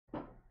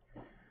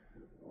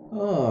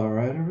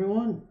Alright,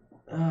 everyone.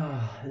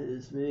 It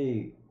is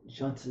me,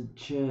 Junson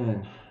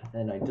Chan,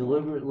 and I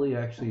deliberately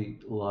actually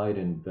lied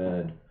in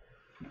bed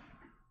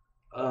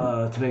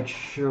to make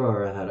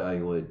sure that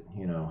I would,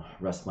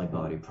 rest my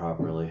body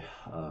properly.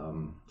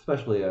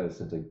 Especially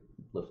since I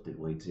lifted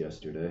weights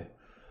yesterday.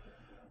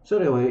 So,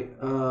 anyway,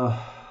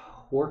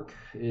 work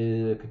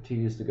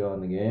continues to go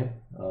in the game.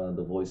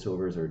 The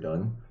voiceovers are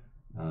done.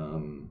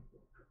 Um,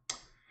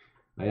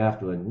 I have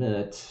to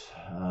admit,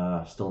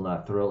 still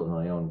not thrilled with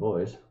my own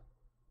voice,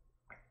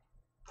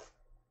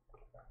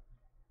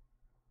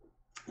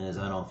 as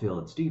I don't feel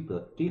it's deep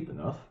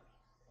enough.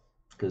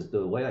 Because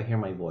the way I hear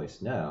my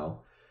voice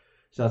now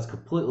sounds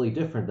completely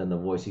different than the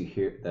voice you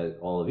hear that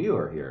all of you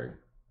are hearing.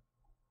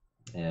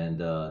 And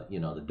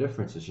the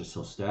difference is just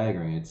so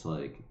staggering. It's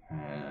like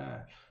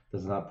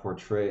does not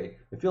portray.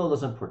 I feel it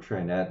doesn't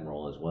portray an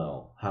admiral as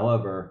well.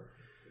 However,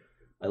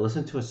 I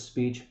listened to a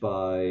speech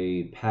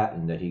by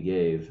Patton that he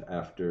gave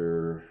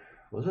after,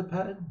 was it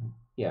Patton?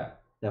 Yeah,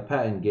 that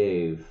Patton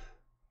gave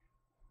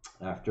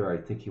after I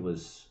think he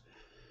was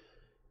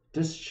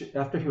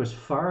after he was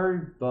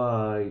fired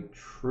by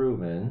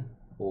Truman,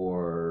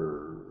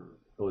 or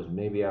it was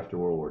maybe after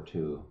World War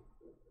II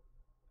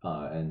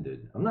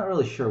ended. I'm not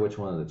really sure which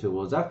one of the two.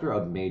 It was after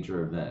a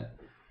major event.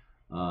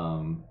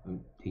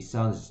 He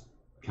sounds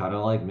kind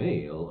of like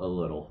me a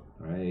little,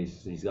 right?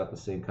 He's got the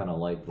same kind of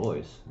light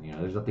voice.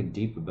 There's nothing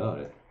deep about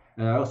it.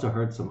 And I also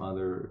heard some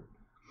other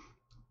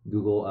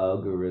Google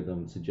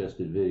algorithm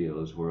suggested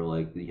videos where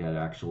like he had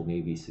actual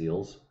Navy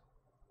SEALs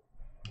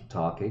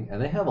talking,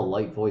 and they have a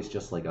light voice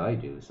just like I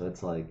do. So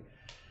it's like,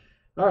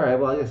 all right,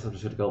 well, I guess I'm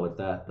just gonna go with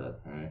that then,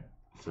 right?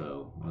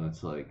 So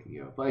it's like,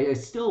 but I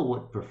still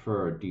would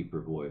prefer a deeper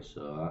voice.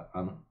 So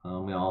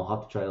I'll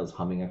have to try those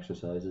humming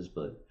exercises,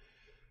 but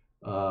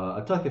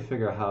I'm trying to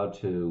figure out how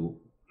to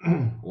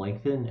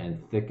lengthen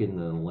and thicken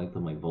the length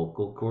of my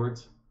vocal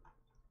cords.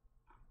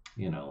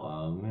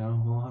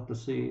 We'll have to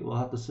see. We'll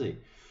have to see.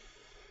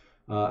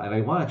 And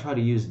I want to try to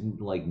use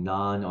like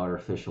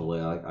non-artificial way.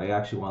 I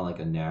actually want like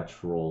a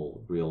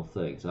natural, real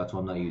thing. So that's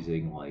why I'm not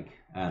using like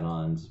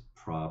add-ons,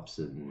 props,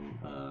 and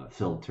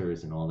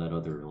filters and all that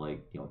other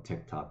like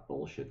TikTok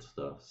bullshit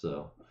stuff.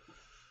 So,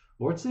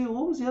 or let's see,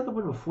 what was the other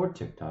one before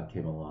TikTok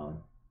came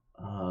along?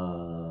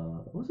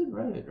 It wasn't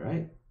Reddit,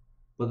 right?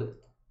 But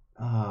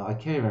I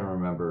can't even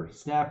remember.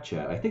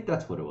 Snapchat. I think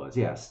that's what it was.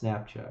 Yeah,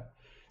 Snapchat.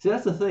 See,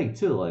 that's the thing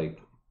too.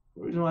 Like,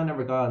 the reason why I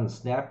never got on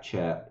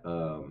Snapchat.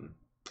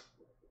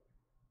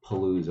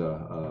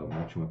 Palooza,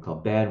 actually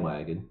called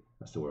bandwagon.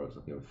 That's the word I was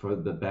looking for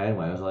the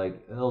bandwagon. I was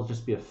like, it'll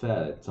just be a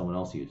fad someone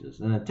else uses.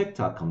 And then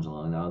TikTok comes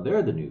along now,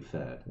 they're the new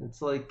fad.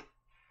 It's like,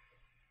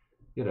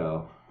 I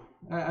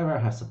rather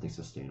have something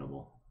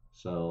sustainable.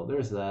 So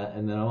there's that.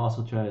 And then I'm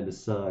also trying to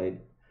decide,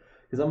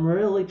 because I'm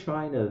really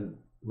trying to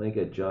make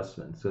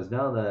adjustments. Because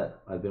now that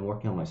I've been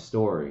working on my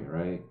story,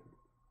 right?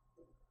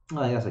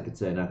 Well, I guess I could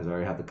say now because I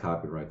already have the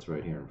copyrights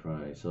right here in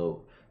front of me.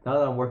 So now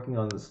that I'm working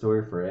on the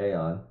story for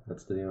Aeon,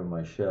 that's the name of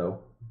my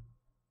show,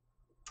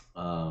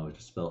 which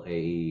is spelled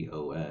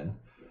Aeon.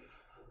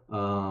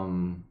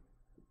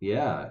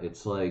 Yeah,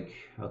 it's like,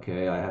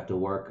 okay, I have to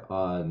work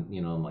on,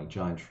 like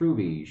John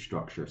Truby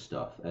structure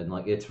stuff, and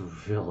like it's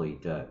really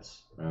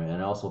dense, right?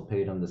 And I also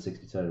paid him the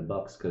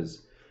 $67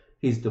 because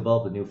he's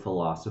developed a new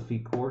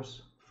philosophy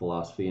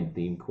and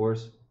theme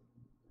course.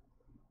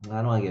 I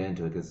don't want to get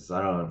into it because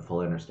I don't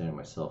fully understand it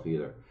myself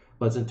either.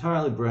 But it's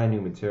entirely brand new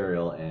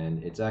material,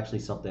 and it's actually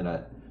something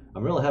that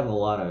I'm really having a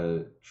lot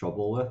of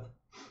trouble with.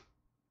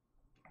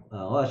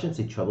 Well, I shouldn't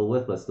say trouble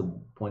with, but it's the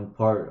one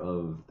part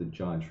of the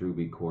John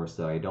Truby course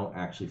that I don't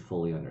actually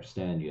fully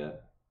understand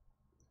yet.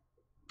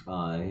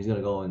 He's going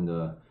to go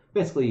into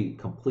basically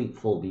complete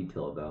full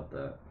detail about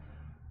that,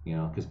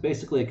 because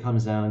basically it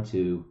comes down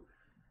to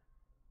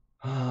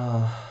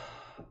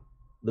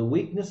the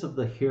weakness of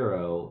the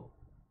hero.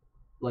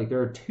 Like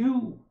there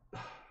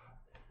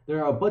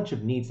are a bunch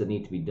of needs that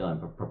need to be done,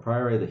 but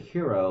primarily the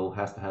hero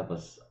has to have a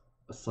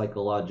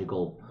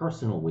psychological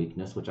personal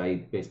weakness, which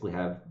I basically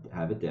have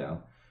it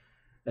down.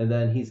 And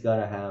then he's got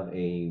to have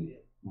a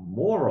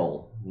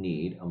moral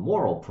need, a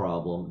moral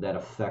problem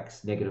that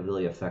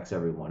negatively affects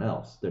everyone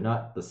else. They're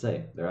not the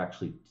same. They're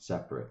actually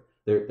separate.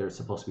 They're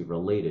supposed to be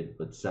related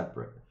but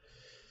separate.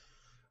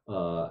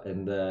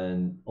 And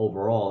then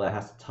overall, that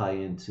has to tie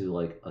into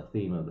like a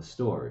theme of the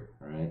story,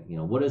 right?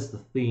 What is the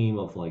theme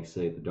of like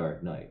say The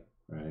Dark Knight,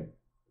 right?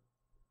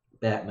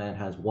 Batman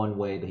has one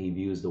way that he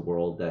views the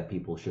world that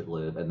people should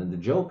live, and then the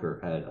Joker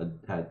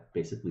had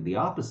basically the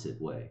opposite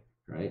way,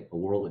 right? A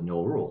world with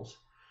no rules.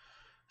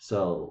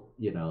 So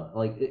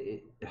like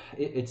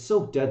it's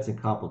so dense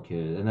and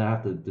complicated, and I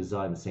have to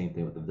design the same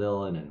thing with the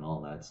villain and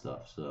all that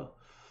stuff. So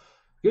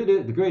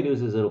the great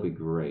news is it'll be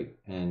great,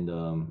 and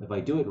if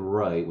I do it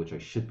right, which I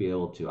should be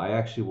able to, I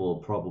actually will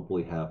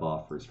probably have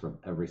offers from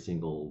every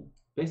single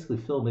basically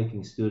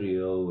filmmaking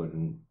studio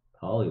in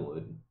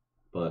Hollywood.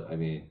 But I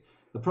mean,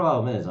 the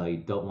problem is I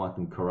don't want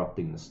them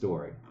corrupting the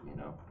story.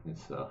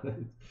 It's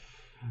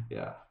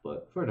yeah.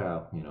 But for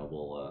now,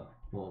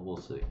 we'll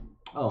see.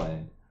 Oh,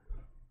 and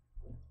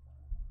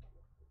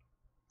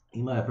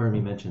You might have heard me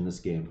mention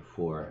this game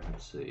before.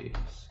 Let's see,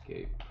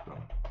 Escape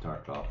from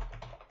Tarkov.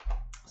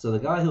 So the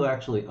guy who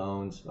actually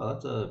owns, oh,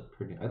 that's a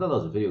pretty, I thought that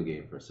was a video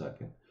game for a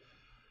second.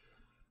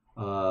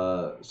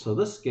 So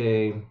this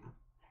game,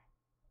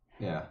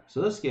 yeah,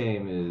 so this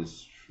game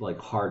is like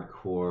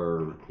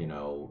hardcore, you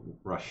know,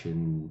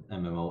 Russian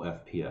MMO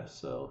FPS.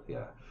 So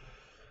yeah.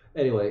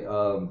 Anyway,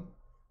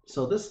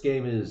 so this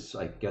game is,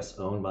 I guess,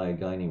 owned by a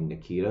guy named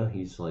Nikita.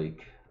 He's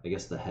like, I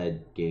guess, the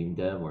head game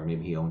dev, or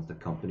maybe he owns the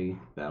company,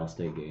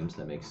 Battlestate Games,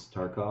 that makes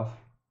Tarkov.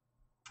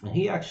 And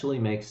he actually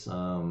makes,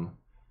 let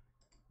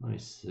me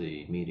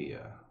see,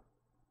 media.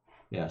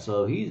 Yeah,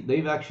 so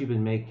they've actually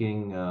been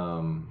making,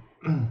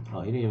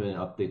 oh, he didn't even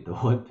update the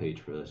webpage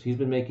for this. He's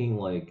been making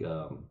like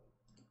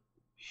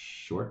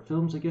short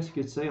films, I guess you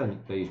could say, that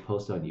he's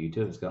posted on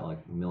YouTube. It's got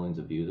like millions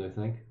of views, I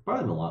think.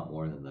 Probably a lot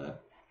more than that.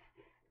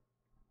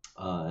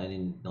 And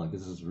in, like,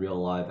 this is real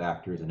live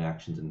actors and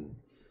actions, and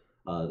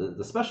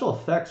the special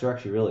effects are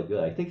actually really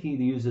good. I think he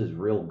uses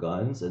real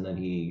guns and then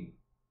he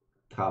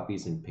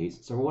copies and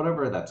pastes or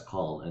whatever that's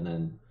called, and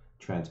then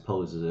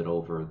transposes it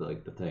over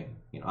the thing.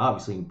 You know,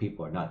 obviously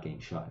people are not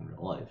getting shot in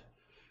real life,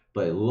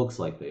 but it looks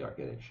like they are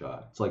getting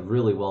shot. It's like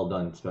really well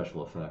done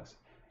special effects.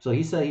 So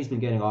he said he's been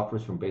getting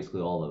offers from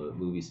basically all the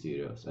movie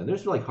studios, and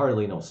there's like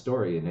hardly no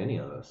story in any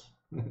of this.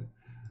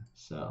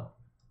 So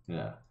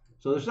yeah,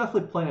 so there's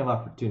definitely plenty of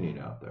opportunity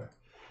out there.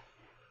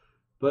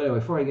 But anyway,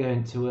 before I get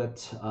into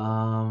it,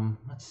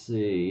 let's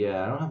see.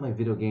 Yeah, I don't have my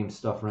video game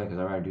stuff right because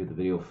I rather do the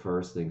video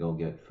first, then go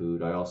get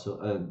food. I also,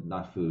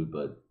 not food,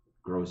 but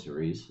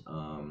groceries.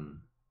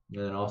 And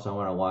then also I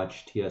want to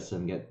watch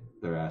TSM get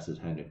their asses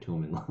handed to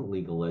them in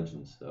League of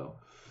Legends. So,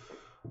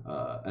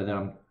 and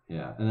then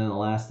and then the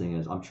last thing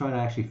is I'm trying to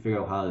actually figure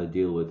out how to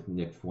deal with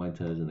Nick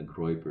Fuentes and the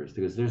Groypers,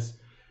 because there's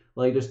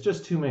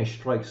just too many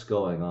strikes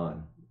going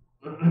on.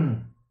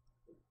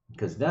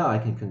 Because now I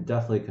can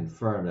definitely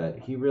confirm that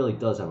he really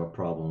does have a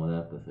problem with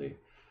empathy,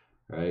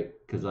 right?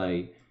 Because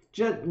I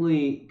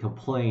gently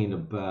complained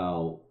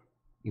about,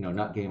 you know,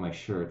 not getting my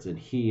shirts, and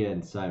he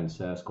and Simon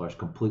Sasquatch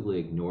completely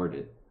ignored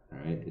it.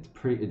 Right?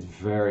 It's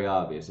very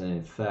obvious, and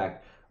in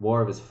fact,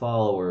 more of his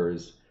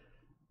followers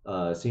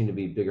seem to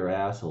be bigger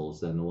assholes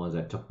than the ones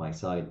that took my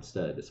side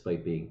instead,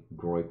 despite being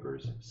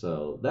groypers.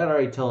 So that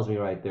already tells me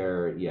right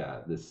there,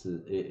 yeah,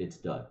 it's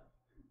done.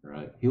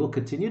 Right? He will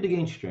continue to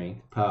gain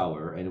strength,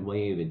 power, and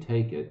may even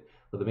take it,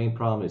 but the main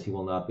problem is he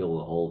will not be able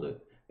to hold it.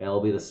 And it'll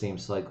be the same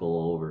cycle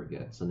all over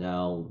again. So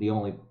now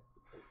with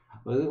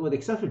the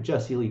exception of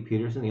Jesse Lee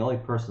Peterson, the only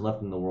person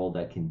left in the world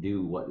that can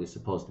do what is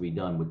supposed to be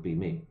done would be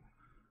me.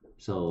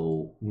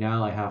 So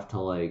now I have to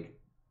all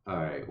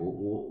right,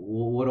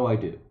 what do I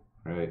do?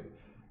 Right?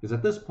 Because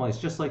at this point,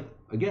 it's just like,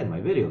 again, my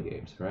video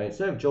games, right?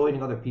 Instead of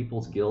joining other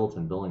people's guilds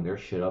and building their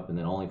shit up and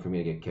then only for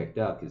me to get kicked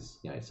out because,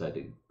 you know, I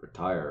decided to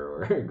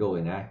retire or go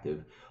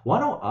inactive, why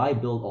don't I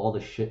build all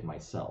the shit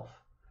myself,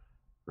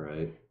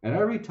 right? And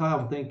every time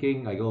I'm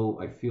thinking,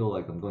 I feel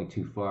like I'm going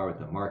too far with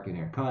the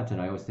marketing or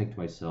content, I always think to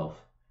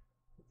myself,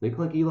 think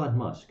like Elon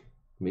Musk,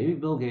 maybe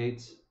Bill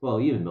Gates, well,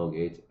 even Bill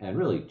Gates, and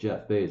really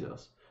Jeff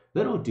Bezos.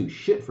 They don't do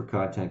shit for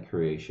content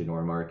creation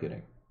or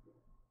marketing.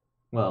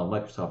 Well,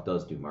 Microsoft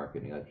does do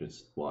marketing. That's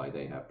just why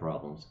they have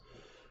problems,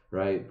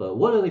 right? But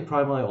what do they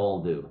primarily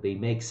all do? They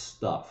make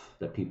stuff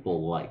that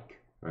people like,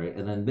 right?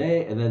 And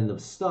then the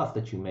stuff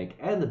that you make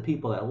and the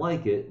people that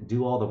like it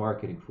do all the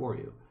marketing for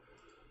you.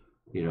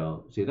 You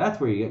know, see, that's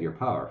where you get your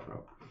power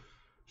from.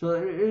 So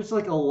there's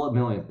like a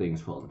million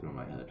things floating through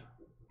my head.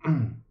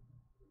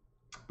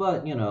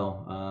 But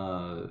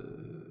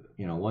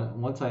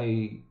once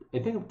I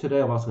think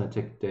today I'm also going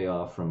to take a day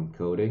off from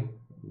coding.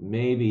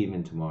 Maybe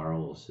even tomorrow,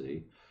 we'll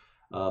see.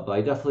 But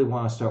I definitely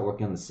want to start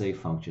working on the save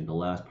function, the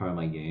last part of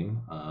my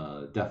game.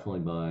 Definitely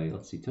by,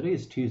 let's see, today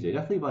is Tuesday.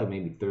 Definitely by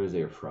maybe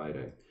Thursday or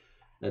Friday.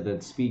 And then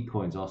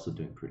Speedcoin's also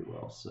doing pretty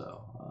well.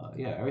 So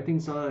yeah,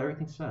 everything's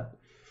set.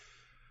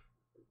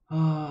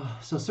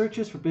 So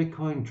searches for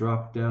Bitcoin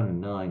dropped down to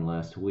 9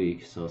 last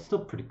week, so it's still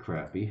pretty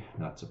crappy.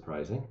 Not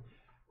surprising.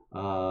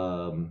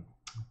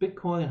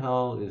 Bitcoin,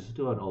 how is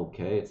doing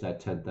okay? It's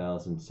at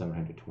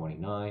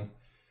 10,729.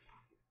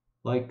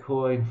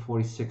 Litecoin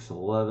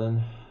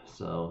 4611,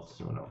 so it's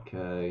doing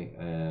okay.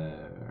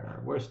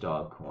 Where's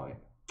Dogecoin?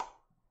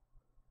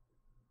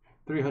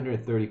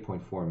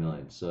 330.4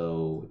 million.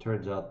 So it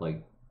turns out,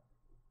 like,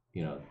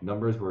 you know,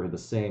 numbers were the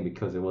same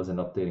because it wasn't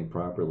updating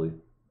properly.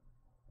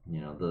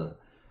 You know,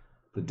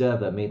 the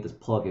dev that made this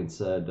plugin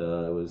said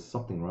it was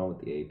something wrong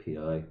with the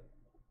API,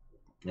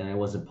 and it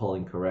wasn't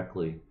pulling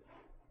correctly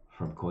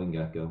from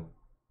CoinGecko.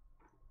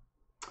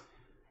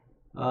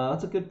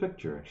 That's a good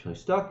picture, actually.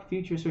 Stock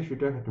futures search for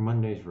dark after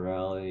Monday's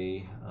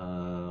rally.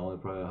 Only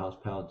private house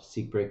pound to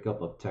seek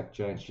breakup of tech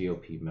giants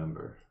GOP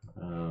member.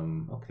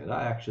 Okay,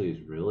 that actually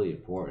is really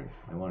important.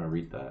 I want to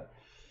read that.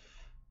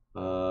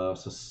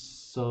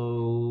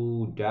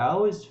 So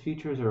Dow's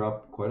futures are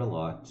up quite a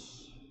lot.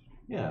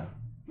 Yeah.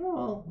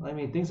 Well, I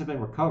mean, things have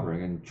been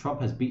recovering, and Trump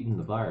has beaten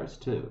the virus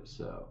too.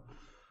 So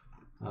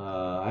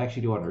I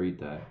actually do want to read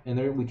that.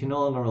 And we can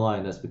no longer rely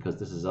on this because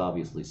this is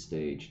obviously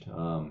staged.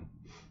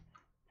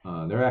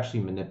 They're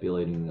actually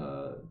manipulating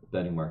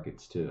betting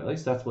markets too. At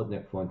least that's what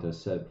Nick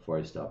Fuentes said before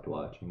I stopped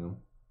watching them.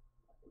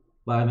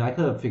 But I mean, I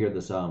could have figured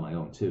this out on my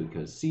own too,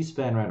 because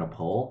C-SPAN ran a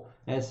poll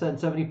and it said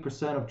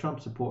 70% of Trump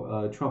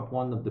support. Trump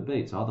won the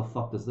debate. So how the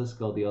fuck does this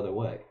go the other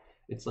way?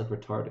 It's like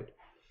retarded.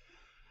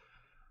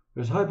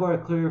 There's high bar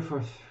clear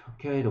for.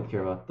 Okay, don't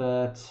care about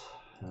that.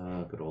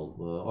 Good old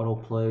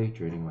autoplay,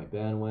 draining my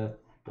bandwidth.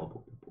 Blah,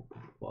 blah, blah,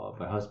 blah, blah.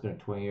 My husband at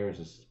 20 years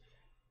is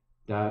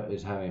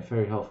having a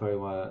fairy tale fairy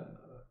one.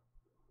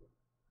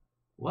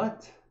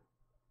 What?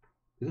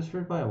 Is this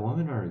written by a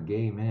woman or a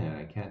gay man?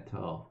 I can't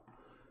tell.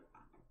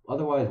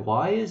 Otherwise,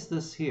 why is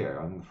this here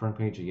on the front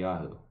page of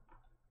Yahoo?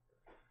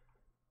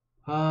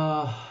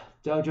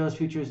 Dow Jones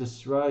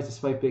futures rise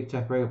despite big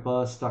tech breakup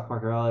buzz. Stock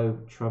market rally.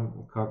 Trump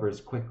recovers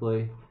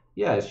quickly.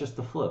 Yeah, it's just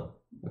the flu.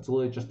 It's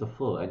literally just the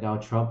flu. And now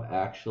Trump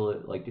actually,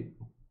 like,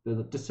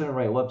 the center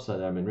right website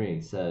that I've been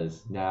reading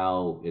says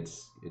now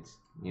it's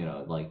you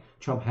know, like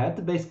Trump had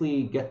to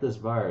basically get this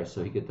virus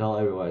so he could tell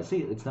everyone, see,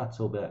 it's not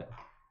so bad.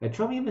 And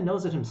Trump even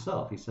knows it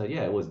himself. He said,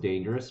 yeah, it was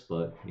dangerous,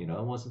 but, you know,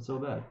 it wasn't so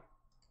bad.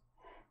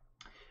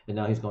 And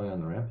now he's going on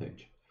the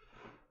rampage.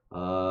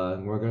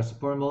 And we're going to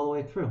support him all the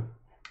way through.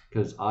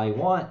 Because I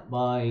want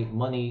my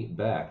money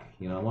back.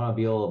 You know, I want to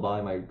be able to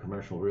buy my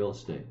commercial real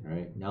estate,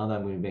 right? Now that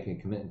I'm going to be making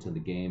a commitment to the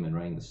game and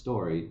writing the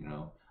story, you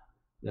know,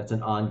 that's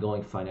an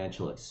ongoing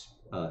financial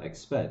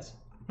expense.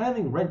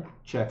 Having rent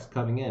checks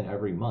coming in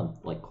every month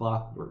like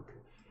clockwork,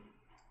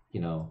 you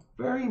know,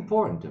 very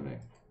important to me.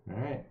 All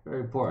right,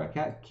 very important. I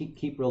can't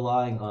keep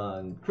relying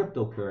on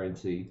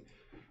cryptocurrency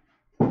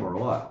for a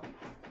while.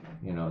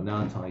 You know,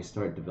 not until I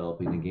start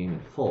developing the game in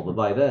full. But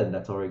by then,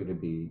 that's already going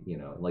to be, you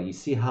know, like you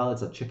see how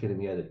it's a chicken and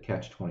the egg at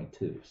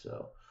catch-22.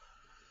 So,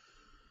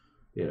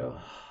 you know,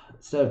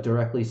 instead of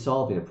directly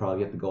solving the problem,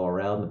 you have to go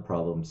around the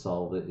problem,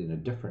 solve it in a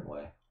different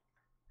way.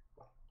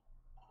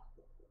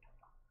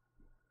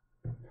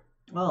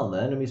 Well,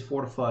 the enemy's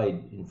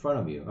fortified in front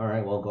of you. All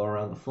right, well, go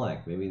around the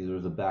flank. Maybe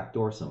there's a back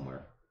door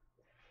somewhere.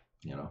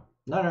 You know,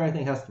 not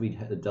everything has to be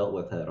dealt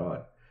with head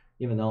on,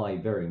 even though I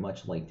very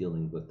much like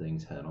dealing with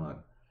things head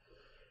on.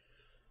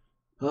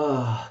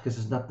 Because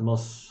it's not the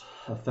most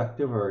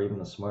effective or even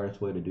the smartest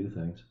way to do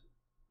things.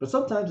 But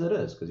sometimes it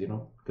is, because, you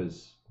know,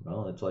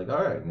 well, it's like,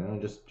 all right, you know,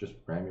 just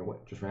ram your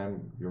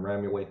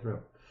way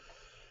through.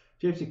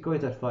 GFC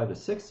coin's at 5 to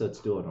 6, so it's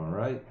doing all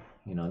right.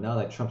 You know, now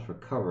that Trump's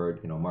recovered,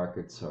 you know,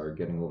 markets are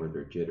getting over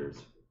their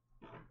jitters.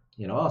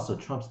 You know, also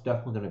Trump's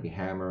definitely going to be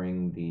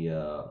hammering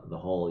the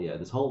whole,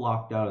 this whole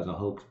lockdown is a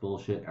hoax,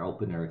 bullshit,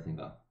 open everything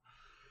up.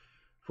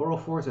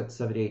 404 is at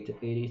 78 to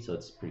 80, so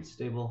it's pretty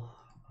stable.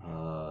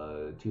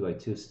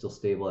 2x2 is still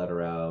stable at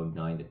around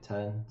 9 to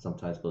 10.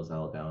 Sometimes goes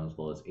down as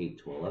low as 8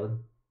 to 11.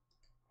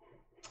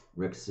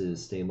 RIX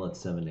is stable at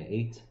 7 to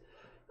 8.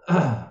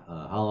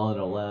 How long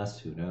it'll last,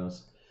 who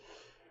knows.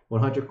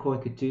 100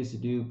 coin continues to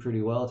do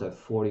pretty well. It's at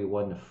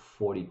 41 to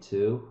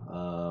 42.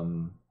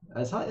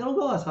 As high, it'll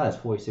go as high as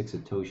 46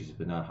 satoshis,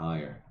 but not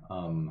higher.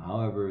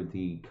 However,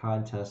 the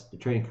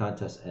trading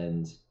contest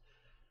ends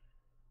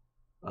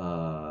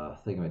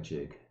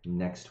thingamajig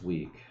next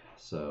week.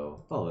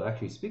 So,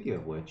 actually, speaking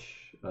of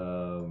which,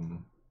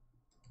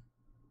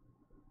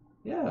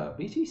 yeah,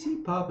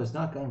 BTC Pop has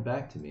not gotten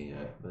back to me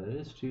yet, but it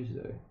is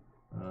Tuesday.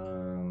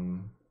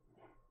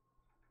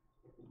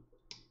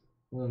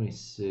 Let me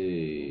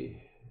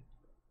see.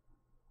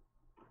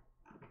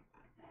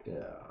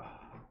 Yeah.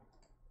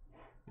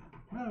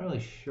 I'm not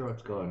really sure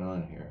what's going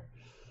on here.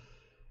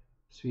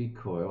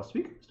 Speedcoin. Well,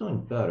 Speedcoin's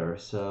doing better,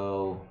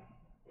 so...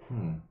 I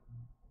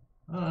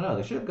don't know.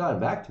 They should have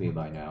gotten back to me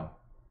by now.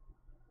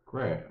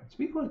 Great.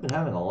 Speedcoin's been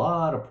having a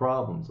lot of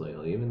problems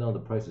lately, even though the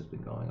price has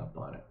been going up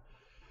on it.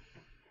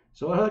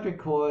 So 100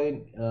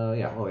 coin,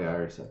 I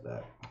already said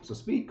that. So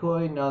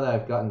Speedcoin, now that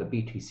I've gotten the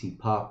BTC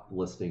Pop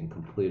listing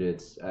completed,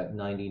 it's at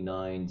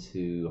 99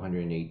 to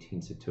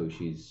 118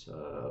 satoshis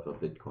of a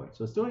Bitcoin.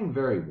 So it's doing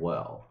very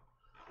well.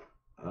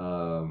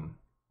 I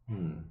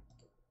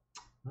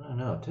don't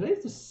know.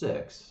 Today's the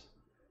 6th.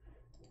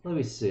 Let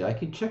me see. I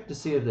can check to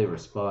see if they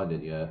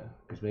responded yet,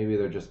 because maybe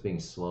they're just being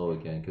slow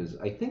again. Because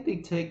I think they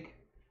take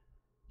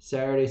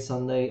Saturday,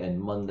 Sunday,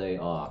 and Monday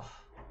off.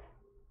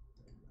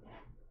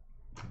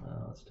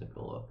 Let's take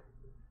a look.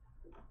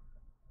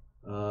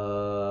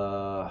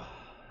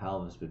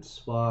 Halve has been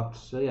swapped.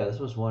 So yeah, this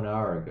was 1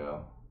 hour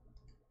ago.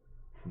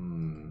 I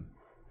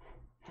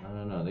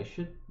don't know. They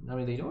should. I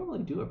mean, they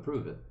normally do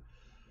approve it.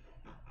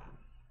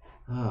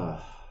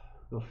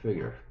 Go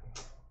figure.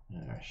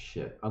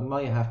 Shit. I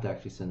might have to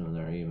actually send them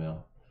their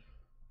email.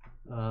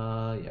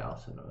 Yeah, I'll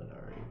send them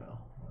their email.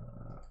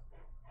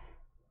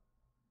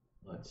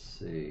 Let's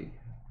see.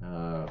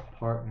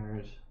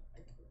 Partners.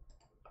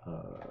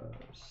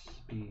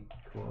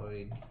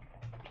 Speedcoin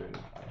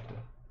trading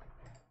contest.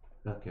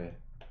 Okay.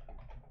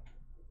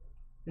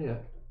 Yeah.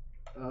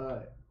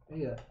 I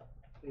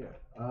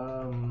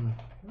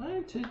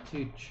wanted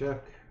to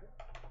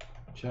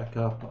check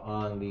up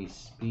on the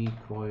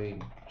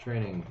Speedcoin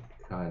trading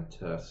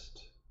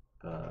contest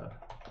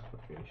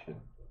application.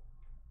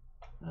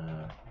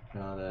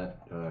 Now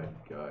that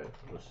got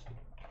listed.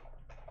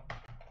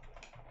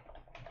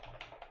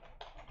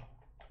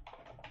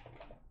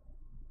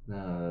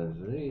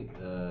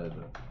 The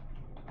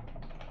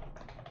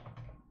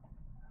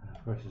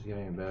price is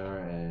getting better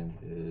and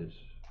is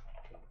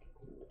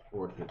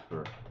worth it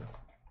for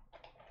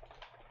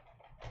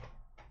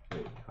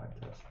trade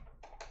contest.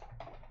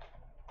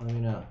 Let me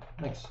know.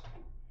 Thanks.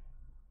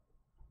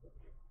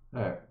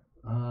 Alright.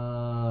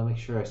 Make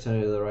sure I send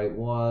it to the right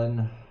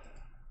one.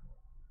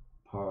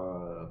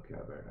 Okay, I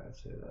better not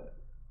say that.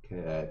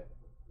 Okay, at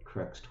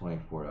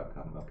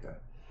crex24.com. Okay.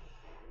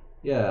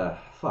 Yeah,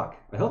 fuck.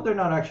 I hope they're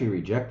not actually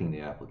rejecting the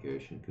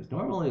application, because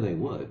normally they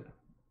would.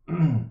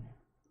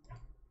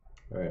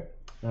 Alright.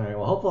 Alright,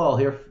 well, hopefully I'll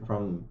hear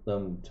from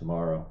them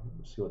tomorrow.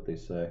 See what they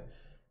say.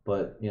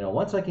 But, you know,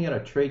 once I can get a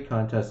trade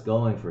contest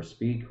going for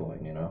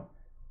Speedcoin, you know,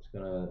 it's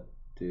gonna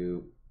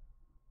do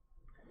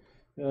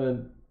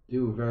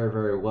very,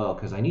 very well,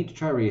 because I need to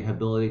try to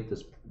rehabilitate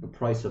the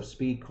price of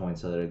Speedcoin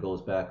so that it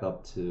goes back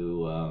up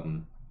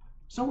to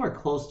somewhere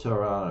close to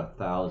around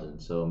 1,000.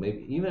 So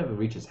maybe even if it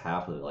reaches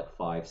half of it, like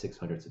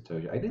 500-600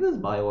 Satoshi. I think this is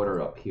my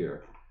order up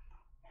here,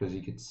 because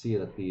you can see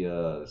that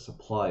the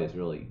supply is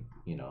really,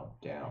 you know,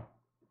 down.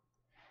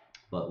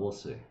 But we'll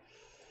see.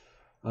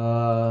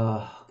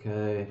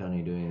 Okay, don't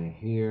need to do anything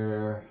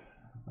here.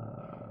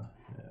 Yeah.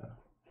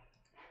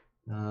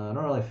 I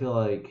don't really feel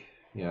like,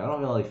 I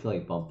don't really feel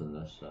like bumping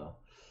this, so.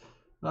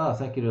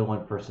 Thank you to the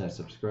one person that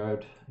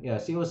subscribed. Yeah,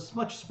 see, it was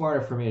much smarter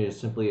for me to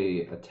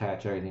simply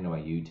attach everything to my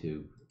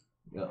YouTube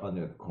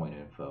under the coin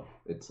info.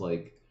 It's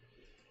like,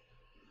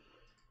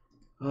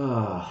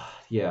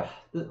 yeah,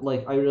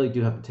 like I really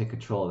do have to take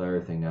control of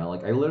everything now.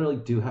 Like I literally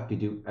do have to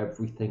do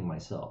everything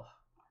myself.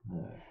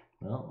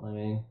 Well, I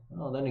mean,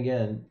 well, then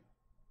again,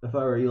 if I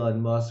were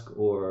Elon Musk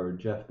or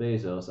Jeff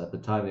Bezos at the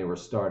time they were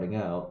starting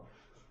out,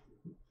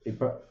 they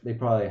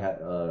probably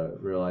had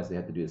realized they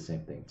had to do the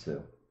same thing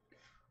too.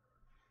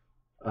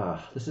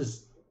 This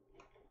is,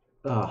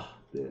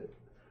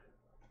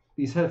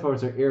 these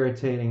headphones are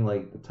irritating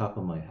like the top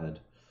of my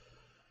head.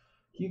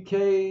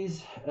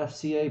 UK's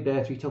FCA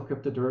bans retail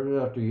crypto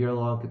derivative after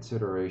year-long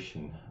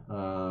consideration.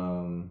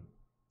 Well,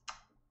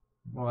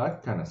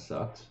 that kind of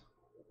sucks.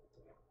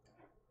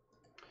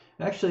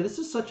 Actually, this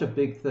is such a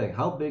big thing.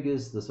 How big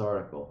is this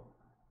article?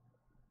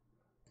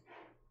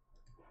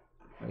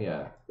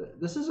 Yeah,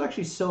 this is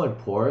actually so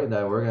important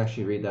that we're going to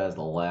actually read that as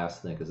the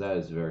last thing, because that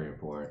is very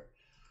important.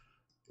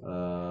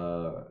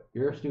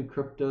 Europe's new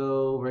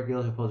crypto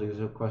regulation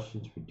posing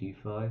questions for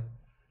DeFi.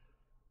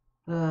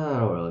 I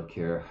don't really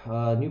care.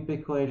 New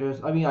Bitcoin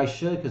address. I mean, I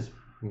should, because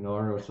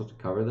we're supposed to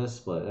cover this,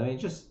 but I mean,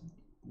 just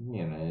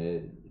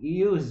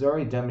EU has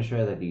already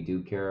demonstrated that they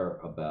do care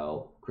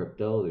about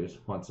crypto. They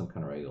just want some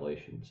kind of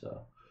regulation.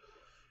 So,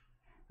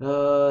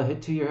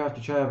 hit 2 year have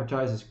to try to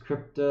advertise as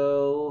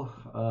crypto.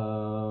 I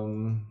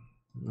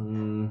don't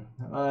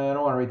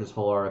want to read this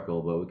whole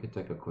article, but we could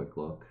take a quick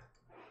look.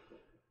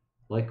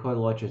 Litecoin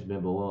launches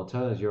Mimble. Well,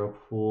 tell us Europe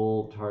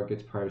full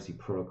targets privacy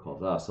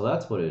protocols. So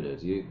that's what it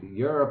is.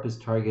 Europe is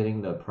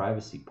targeting the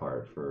privacy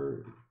part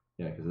for,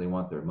 because they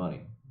want their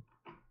money.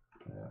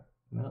 Yeah,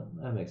 well,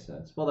 that makes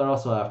sense. Well, they're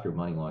also after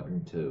money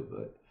laundering too.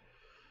 But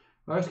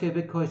RSK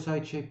Bitcoin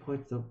sidechain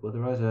points up with the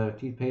rise of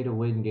NFT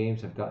pay-to-win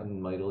games have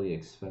gotten mightily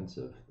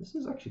expensive. This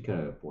is actually kind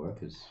of important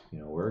because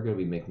we're going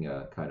to be making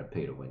a kind of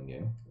pay-to-win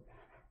game.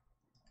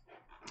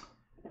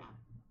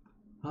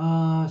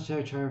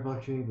 Share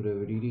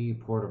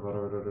blockchain, port of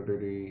Arthur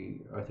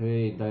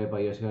died by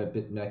US guy.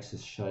 BitNex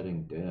is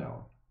shutting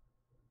down.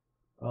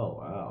 Oh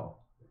wow.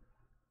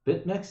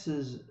 BitNex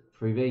is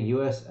for evading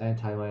US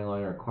anti-money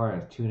laundering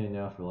requirements. Tune in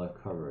now for live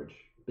coverage.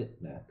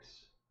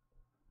 BitNex.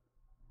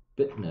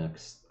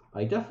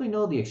 I definitely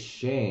know the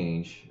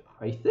exchange.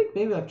 I think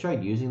maybe I've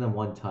tried using them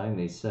one time.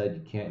 They said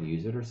you can't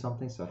use it or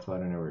something, so that's why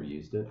I never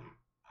used it.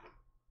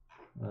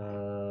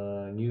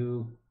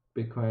 New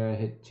Bitcoin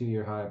hit 2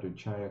 year high after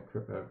China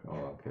crypto. Oh,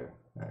 okay.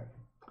 All right.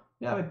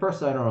 Yeah, I mean,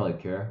 personally, I don't really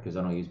care because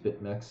I don't use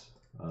BitNex.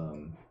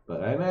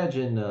 But I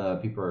imagine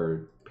people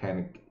are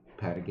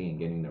panicking and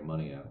getting their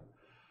money out.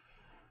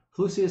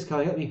 Flu season is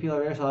coming up. People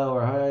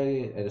are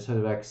high and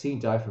decided the vaccine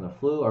died from the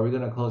flu. Are we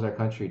going to close our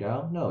country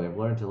down? No, we have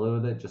learned to live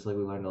with it just like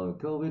we learned to live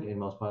with COVID, and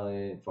most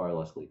finally, far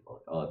less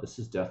lethal. This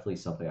is definitely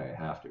something I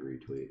have to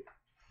retweet.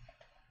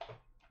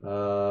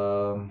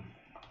 Yeah,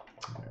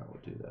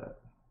 we'll do that.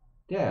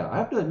 Yeah, I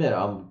have to admit,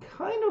 I'm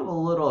kind of a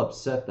little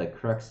upset that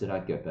Crex did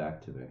not get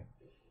back to me.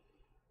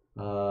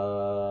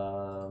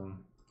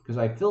 Because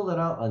I filled it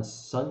out on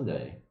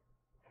Sunday.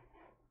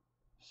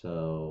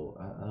 So,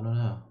 I don't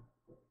know.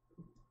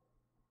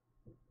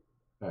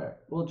 Alright,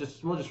 we'll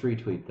just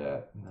retweet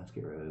that. Let's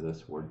get rid of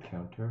this word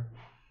counter.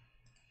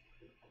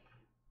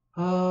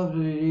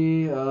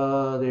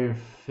 Their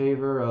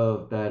favor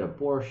of bad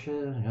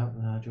abortion.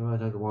 Yep, Joe,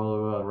 take the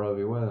world on Roe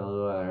v. Wade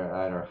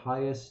at our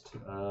highest.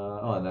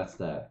 And that's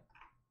that.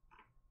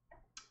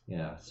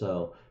 Yeah,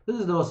 so this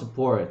is the most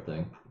important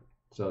thing.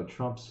 So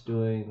Trump's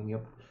doing,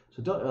 yep.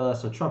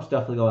 So Trump's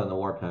definitely going on the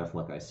warpath,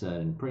 like I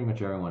said, and pretty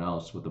much everyone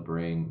else with the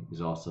brain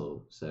is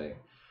also saying.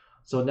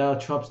 So now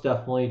Trump's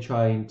definitely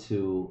trying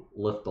to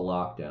lift the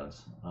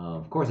lockdowns.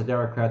 Of course, the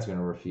Democrats are going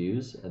to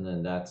refuse, and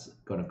then that's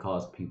going to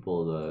cause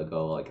people to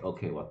go like,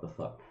 okay, what the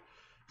fuck?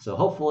 So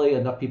hopefully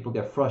enough people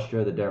get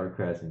frustrated with the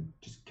Democrats and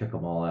just kick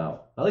them all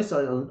out. At least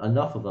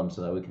enough of them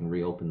so that we can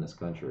reopen this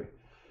country.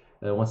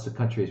 And once the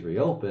country is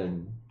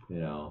reopened,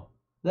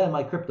 then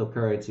my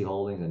cryptocurrency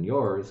holdings and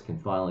yours can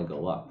finally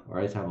go up, or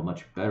at least have a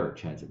much better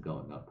chance of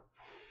going up.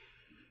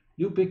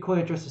 New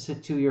Bitcoin addresses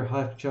hit 2-year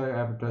high for China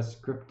advertises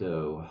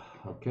crypto.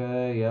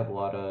 Okay, yep, a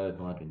lot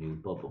of new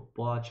blah blah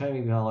blah. China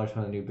may be on large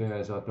fund of new Bitcoin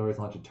as authorities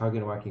launch a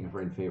targeted marketing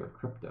effort in favor of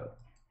crypto.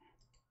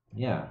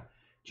 Yeah,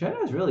 China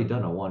has really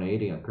done a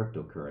 180 on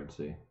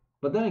cryptocurrency.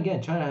 But then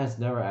again, China has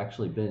never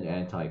actually been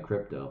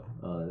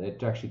anti-crypto.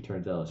 It actually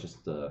turns out it's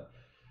just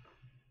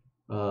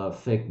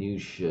fake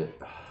news shit.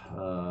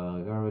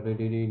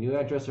 New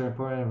address are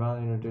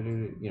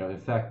important. In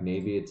fact,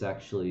 maybe it's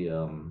actually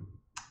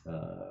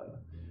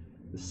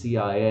the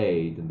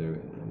CIA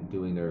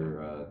doing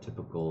their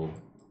typical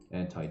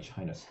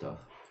anti-China stuff.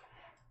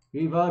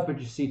 Revive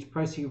receipts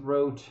price he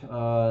wrote.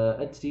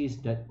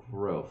 Etsy's net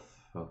growth.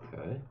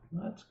 Okay,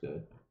 that's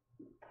good.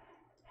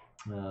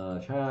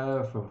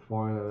 China for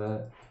performing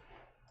that.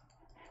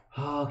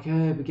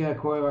 Okay, began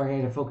core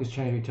marketing to focus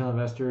Chinese retail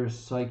investors'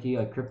 psyche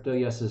on crypto.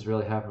 Yes, this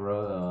really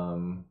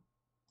happened.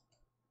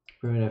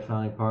 Proven a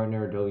founding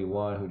partner, Adobe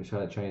One, who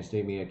decided the Chinese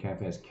state media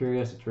campaign is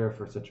curious. It's rare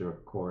for such a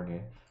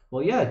coordinate.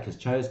 Well, yeah, because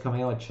China's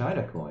coming out with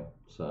China Coin,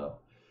 so.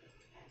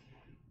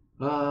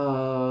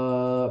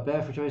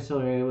 Bad for choice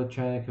still with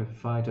China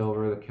confined to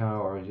over the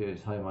counter or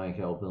is high money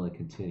openly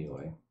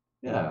continuing.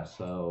 Yeah,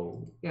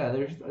 so yeah,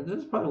 this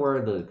is probably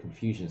where the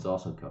confusion is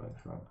also coming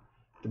from.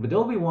 The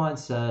Adobe One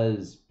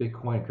says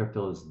Bitcoin and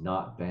crypto is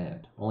not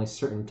banned. Only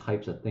certain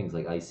types of things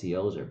like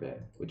ICOs are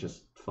banned, which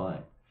is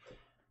fine.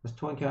 This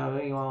twin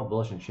count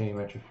bullish and chain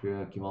metric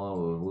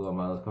Kimala will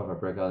miles cover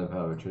breakout of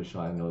power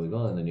traditional I know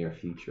go in the near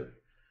future.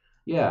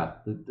 Yeah,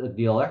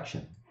 the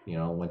election,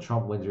 when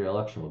Trump wins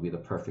re-election will be the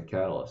perfect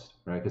catalyst,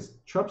 right? Because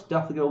Trump's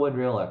definitely going to win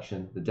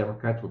re-election. The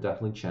Democrats will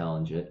definitely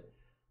challenge it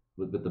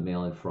with the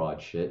mail-in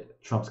fraud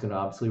shit. Trump's going to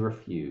obviously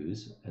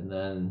refuse, and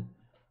then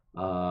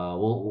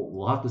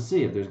we'll have to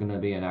see if there's going to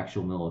be an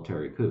actual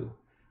military coup.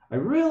 I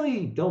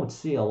really don't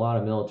see a lot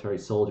of military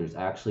soldiers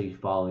actually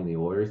following the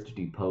orders to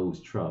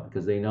depose Trump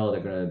because they know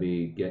they're going to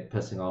be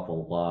pissing off a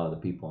lot of the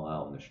people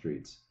out in the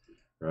streets,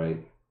 right?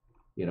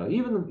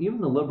 Even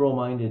the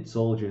liberal-minded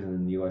soldiers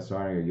in the U.S.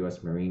 Army or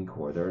U.S. Marine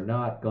Corps, they're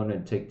not going to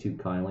take too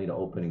kindly to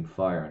opening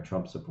fire on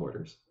Trump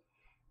supporters,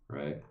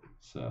 right?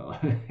 So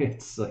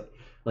it's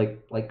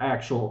like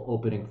actual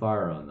opening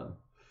fire on them.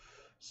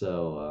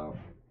 So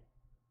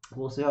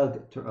we'll see how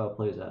it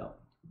plays out.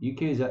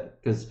 UK's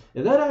because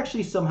if that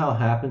actually somehow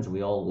happens and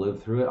we all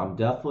live through it, I'm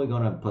definitely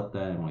going to put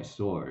that in my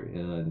story,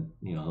 and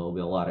there'll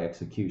be a lot of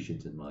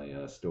executions in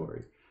my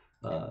story,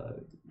 because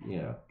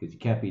you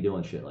can't be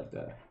doing shit like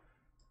that.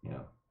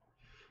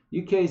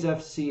 UK's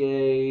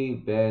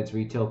FCA bans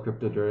retail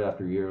crypto dirt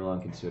after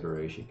year-long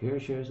consideration. Peer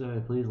shares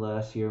please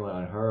last year went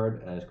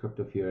unheard as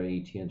crypto fear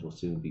ETNs will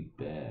soon be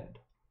banned.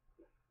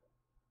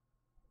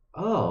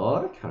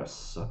 Oh, that kind of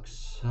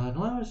sucks.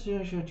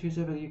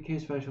 Tuesday by the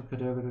UK's special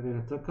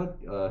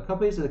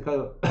companies that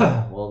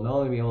will not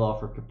only be able to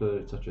offer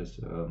crypto such as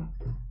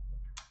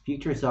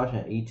futures option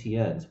and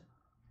ETNs.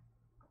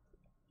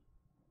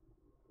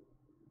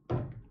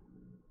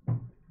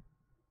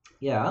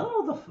 Yeah, I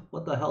don't know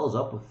what the hell is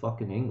up with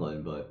fucking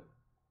England, but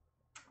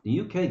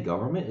the UK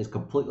government is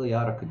completely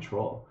out of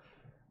control.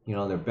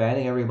 They're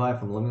banning everybody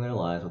from living their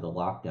lives with the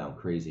lockdown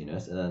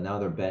craziness, and then now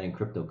they're banning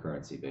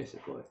cryptocurrency,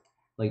 basically.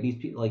 Like these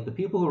people, like the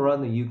people who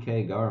run the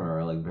UK government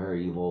are like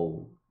very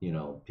evil,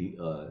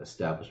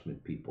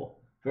 establishment people,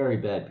 very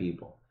bad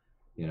people.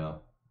 I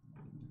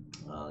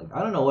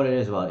don't know what it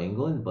is about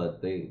England,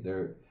 but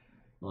their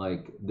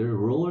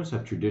rulers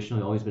have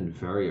traditionally always been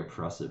very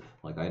oppressive.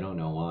 Like I don't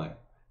know why.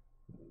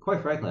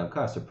 Quite frankly, I'm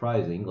kind of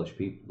surprised the English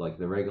people, like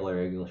the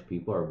regular English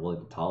people, are willing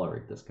to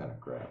tolerate this kind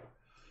of crap.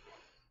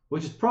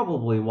 Which is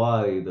probably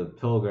why the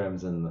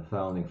Pilgrims and the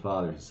Founding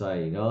Fathers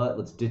decided, you know what,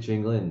 let's ditch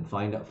England and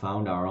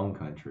found our own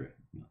country.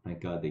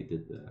 Thank God they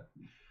did that.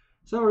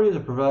 Some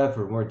reasons provide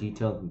for more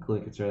detailed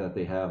concluding concern that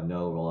they have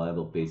no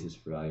reliable basis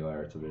for value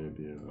added.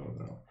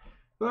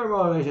 Further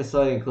motivation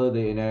study include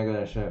the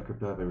inadequate of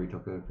crypto and retail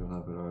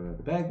crypto.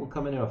 The bank will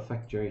come into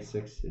effect January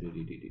 6th.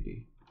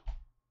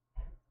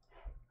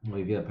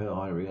 We get a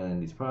on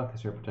and these products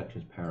consider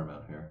protection is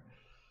paramount here.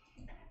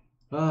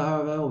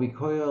 However, will be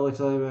coil, which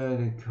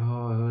offers,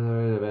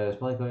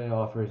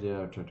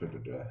 yeah.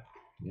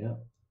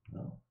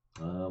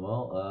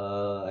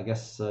 I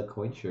guess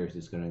CoinShares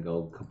is going to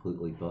go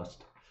completely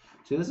bust.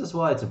 See, this is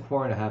why it's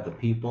important to have the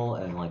people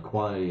and like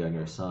quantity on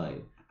your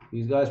side.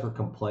 These guys were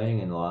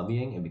complaining and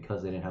lobbying, and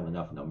because they didn't have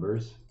enough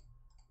numbers,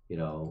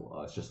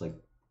 it's just like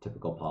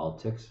typical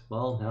politics.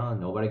 Well, now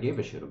nobody gave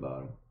a shit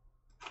about them.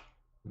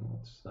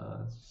 It's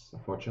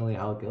unfortunately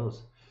how it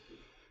goes.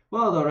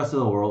 Well, the rest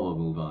of the world will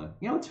move on.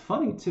 It's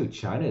funny too.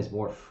 China is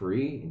more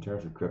free in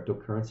terms of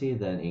cryptocurrency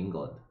than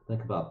England.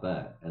 Think about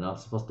that. And I'm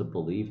supposed to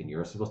believe, and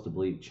you're supposed to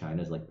believe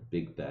China's like the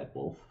big bad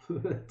wolf.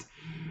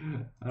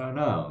 I don't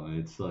know.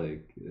 It's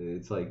like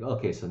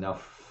okay, so now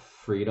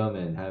freedom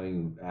and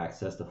having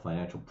access to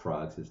financial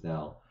products is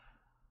now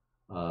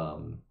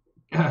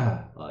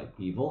like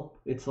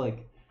evil. It's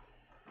like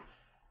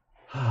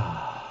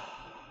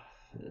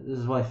this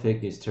is why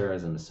fake news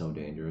terrorism is so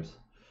dangerous.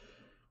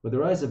 With the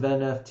rise of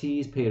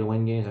NFTs, pay to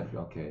win games,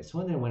 okay, so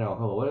when they went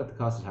alcohol, what if the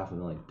cost is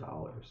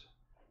 $500,000?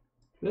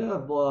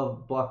 Yeah,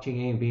 blockchain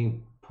game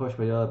being pushed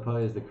by the other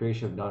parties, the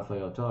creation of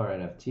non-fungible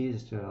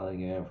NFTs,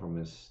 to from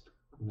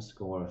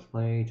mystical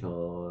play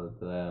to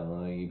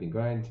that you've been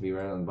grinding to be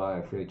random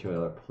by free to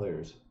other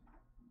players.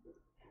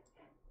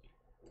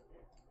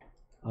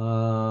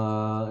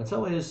 In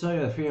some ways, it's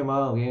a free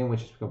model game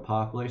which has become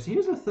popular. So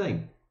here's the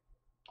thing: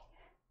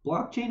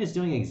 blockchain is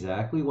doing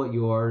exactly what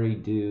you already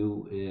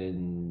do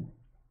in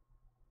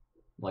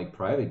like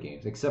private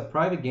games, except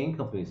private game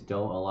companies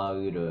don't allow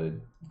you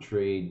to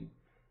trade,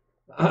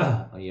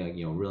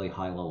 really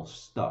high level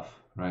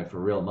stuff, right? For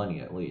real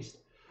money, at least.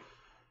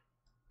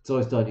 It's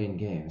always done in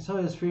game. So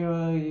it's free.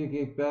 You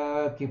get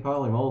back. Keep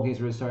probably mobile games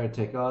really started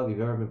to take off. If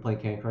you've ever been playing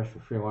Candy Crush for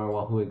free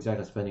while who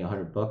exactly spending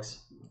 $100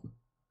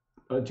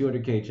 on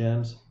 200k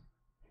gems?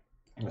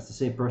 That's the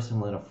same person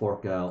willing to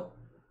fork out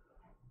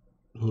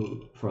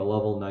for a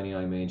level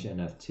 99 mage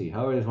NFT.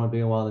 However, there's one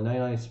being while the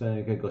 99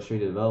 spending could go straight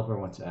to the developer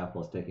once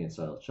Apple is taking its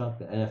title chunk.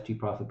 The NFT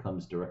profit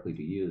comes directly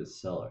to you, the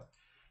seller.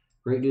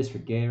 Great news for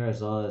gamers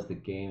as well as the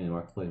game and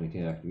marketplace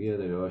maintain active user.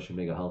 They should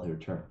make a healthy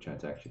return for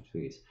transaction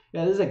fees.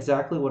 Yeah, this is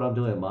exactly what I'm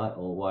doing. What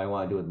I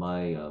want to do with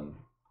my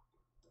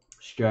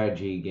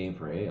strategy game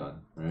for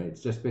Aeon. Right?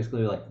 It's just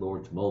basically like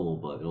Lord to Mobile,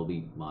 but it'll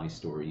be my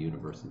story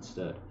universe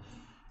instead.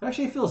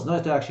 Actually, it feels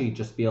nice to actually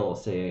just be able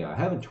to say Aeon. I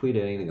haven't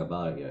tweeted anything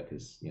about it yet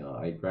because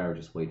I'd rather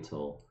just wait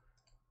till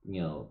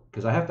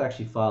because I have to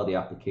actually file the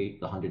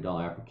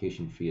 $100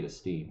 application fee to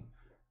Steam,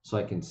 so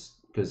I can.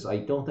 Because I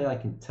don't think I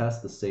can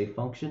test the save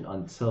function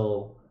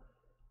until,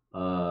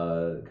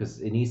 because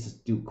it needs to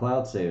do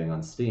cloud saving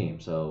on Steam.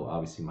 So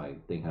obviously my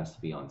thing has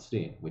to be on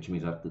Steam, which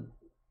means I have to,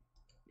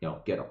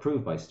 get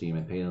approved by Steam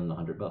and pay them the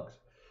 $100.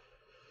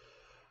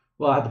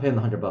 Well, I have to pay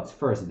them the $100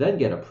 first, then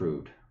get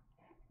approved.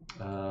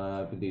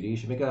 You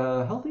should make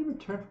a healthy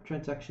return for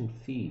transaction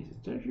fees.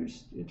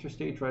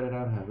 Interstate, write it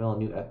out. Have a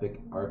new epic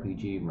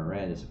RPG.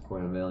 Miranda is of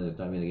course available. If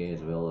not, the game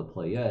is available to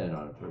play yet, and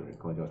on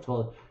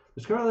total.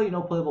 There's currently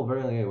no playable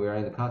variant. We are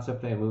in the concept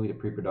phase moving to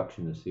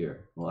pre-production this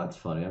year. Well, that's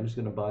funny. I'm just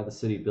going to buy the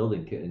city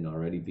building kit and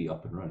already be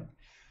up and running.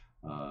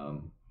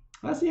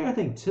 That's the other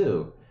thing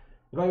too.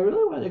 If I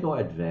really wanted to go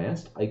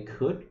advanced, I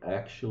could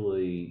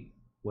actually,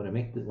 when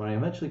I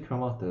eventually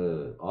come out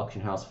the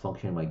auction house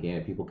function in my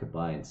game, people could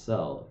buy and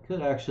sell. I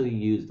could actually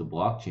use the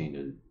blockchain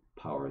to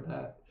power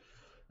that.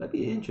 That'd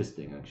be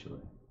interesting,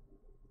 actually.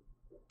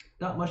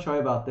 Not much to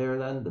write about there.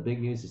 Then the big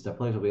news is that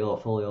players will be able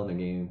to fully own their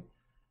game.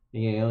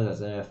 You know,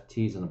 there's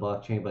NFTs on the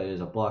blockchain, but it is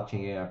a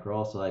blockchain game after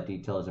all, so that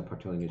detail isn't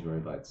particularly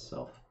newsworthy by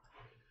itself.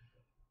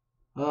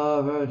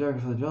 Very dark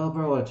for the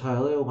developer. What a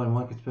title when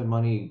one can spend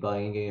money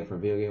buying a game for a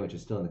video game, which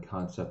is still in the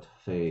concept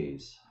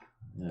phase.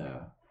 Yeah.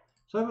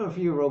 So I have a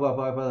few robot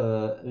buy by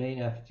the main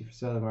FTC for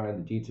selling are the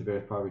deeds of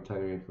various property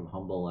targeting from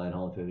humble land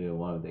home to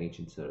one of the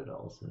ancient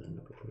citadels.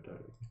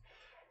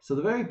 So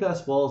the very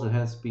best walls, it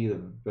has to be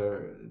the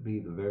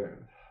very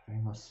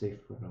most safe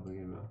for nobody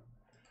about.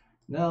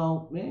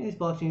 Now, many of these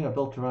blockchains are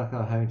built around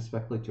having to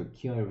speculate to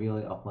accumulate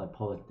revealing offline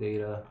public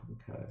data.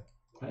 Okay.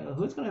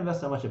 Who's going to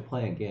invest that much in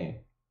playing a game?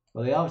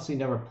 Well, they obviously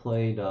never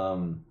played,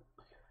 I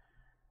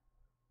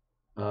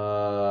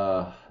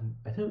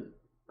think,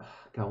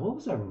 God, what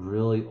was that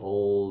really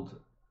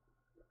old,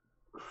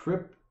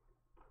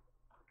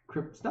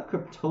 it's not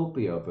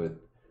Cryptopia, but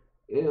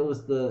it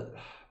was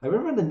I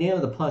remember the name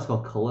of the planet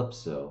called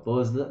Calypso, but it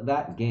was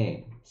that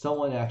game.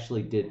 Someone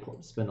actually did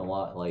spend a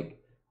lot, like,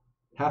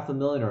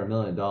 $500,000 or $1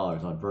 million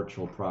on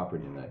virtual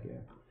property in that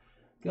game.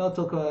 These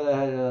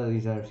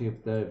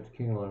NFT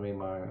King of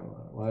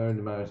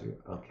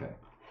okay.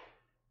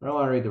 I don't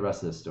want to read the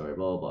rest of the story.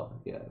 Blah blah blah.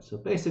 Yeah. So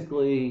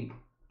basically,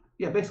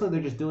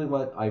 they're just doing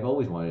what I've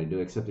always wanted to do,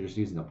 except they're just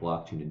using a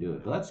blockchain to do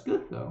it. But that's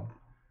good though.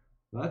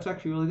 That's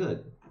actually really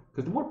good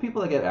because the more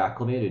people that get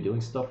acclimated to doing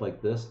stuff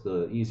like this,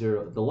 the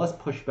less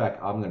pushback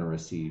I'm going to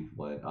receive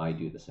when I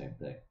do the same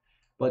thing.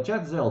 But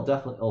chances are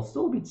it'll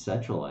still be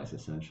centralized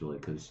essentially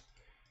because.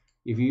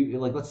 If you,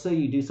 like, let's say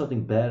you do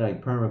something bad, I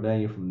permaban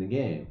you from the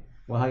game.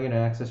 Well, how are you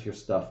going to access your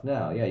stuff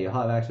now? Yeah, you'll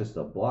have access to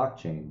a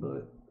blockchain,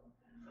 but...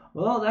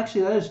 Well,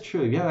 actually, that is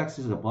true. If you have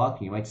access to the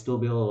blockchain, you might still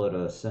be able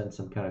to send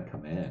some kind of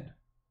command.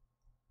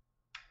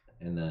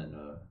 And then,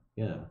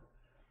 yeah.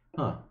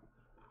 Huh.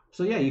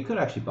 So, yeah, you could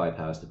actually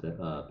bypass the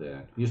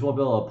ban. You just won't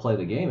be able to play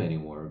the game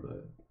anymore,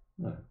 but...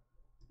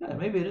 Yeah,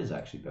 maybe it is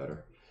actually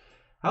better.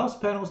 House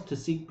panels to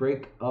seek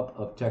breakup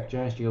of tech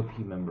giants,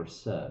 GOP member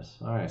says.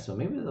 Alright, so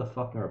maybe the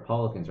fucking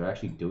Republicans are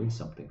actually doing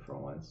something for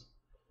once.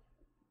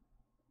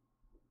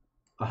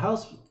 A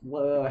House,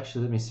 well,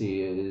 actually, let me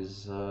see,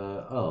 is,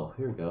 oh,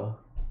 here we go.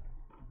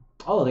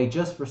 Oh, they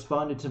just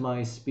responded to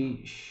my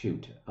speech,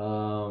 shoot.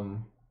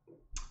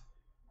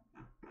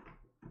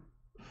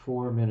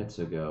 4 minutes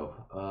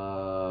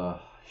ago.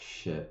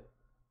 Shit.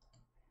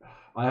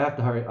 I have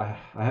to hurry.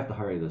 I have to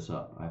hurry this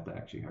up. I have to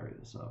actually hurry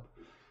this up.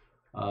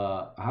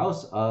 A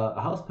House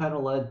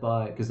panel led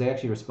by, because they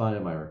actually responded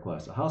to my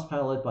request. A House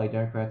panel led by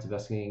Democrats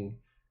investigating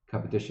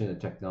competition in the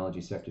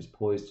technology sector is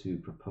poised to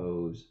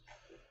propose.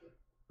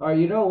 All right,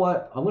 you know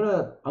what? I'm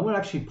gonna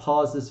actually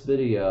pause this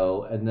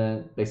video and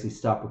then basically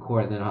stop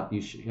recording. And then I'll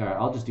use. All right,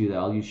 I'll just do that.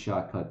 I'll use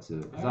shortcut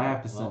to because I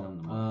have to send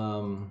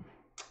them.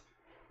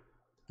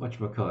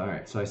 Whatchamacallit. All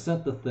right, so I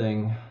sent the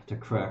thing to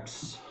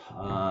Crex.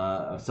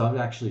 So I'm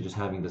actually just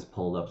having this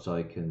pulled up so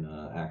I can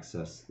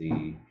access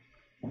the.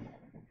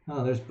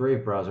 Oh, there's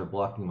Brave browser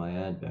blocking my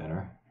ad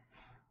banner.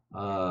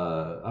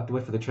 I have to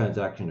wait for the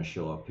transaction to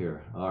show up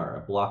here. All right,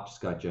 a block just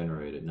got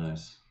generated.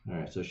 Nice. All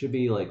right, so it should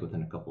be like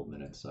within a couple of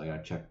minutes. I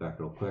gotta check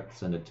back real quick,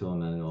 send it to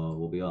him, and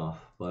we'll be off.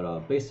 But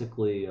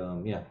basically,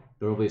 yeah,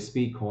 there will be a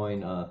speed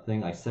coin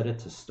thing. I set it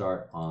to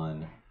start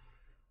on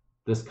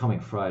this coming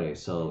Friday.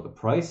 So the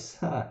price,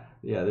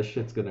 yeah, this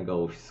shit's gonna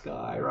go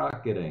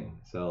skyrocketing.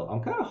 So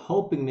I'm kind of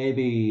hoping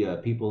maybe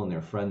people in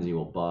their frenzy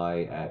will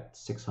buy at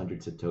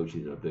 600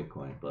 satoshis of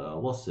Bitcoin,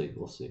 but we'll see.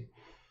 We'll see.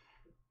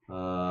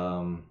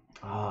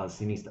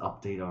 This needs to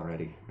update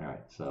already. All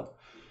right, so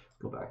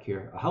go back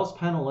here. A House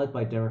panel led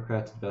by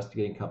Democrats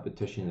investigating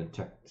competition in the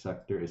tech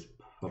sector is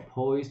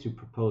poised to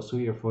propose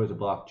suite of reforms to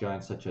block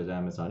giants such as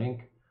Amazon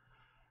Inc.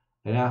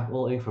 and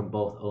Apple Inc. from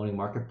both owning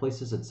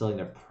marketplaces and selling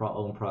their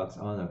own products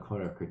on the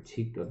corner of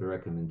critique of the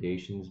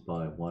recommendations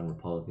by one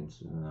Republican.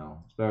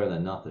 No, it's better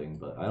than nothing,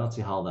 but I don't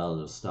see how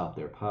that'll just stop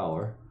their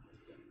power.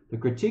 The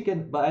critique,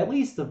 but at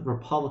least the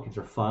Republicans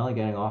are finally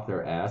getting off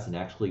their ass and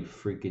actually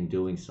freaking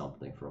doing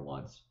something for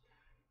once.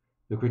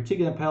 The critique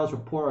and the panel's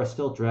report are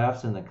still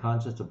drafts, and the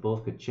contents of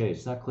both could change.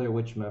 It's not clear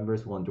which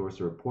members will endorse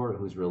the report,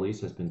 whose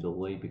release has been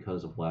delayed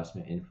because of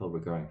last-minute info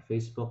regarding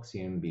Facebook,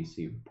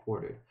 CNBC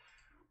reported.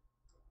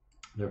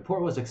 The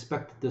report was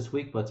expected this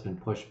week, but it's been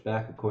pushed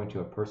back, according to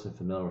a person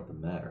familiar with the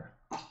matter.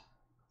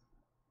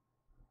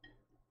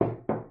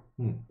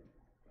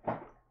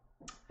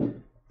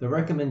 The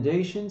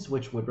recommendations,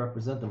 which would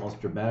represent the most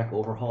dramatic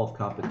overhaul of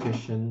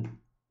competition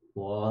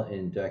law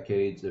in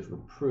decades, if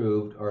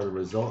approved, are the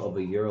result of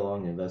a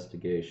year-long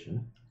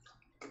investigation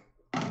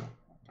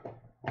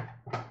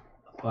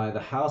by the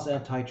House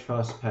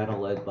Antitrust panel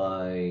led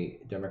by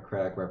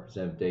Democratic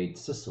Representative Dave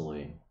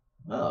Cicilline.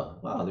 Oh,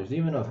 wow, there's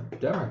even a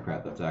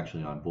Democrat that's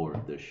actually on board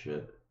with this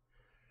shit.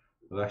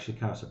 I'm actually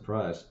kind of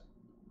surprised.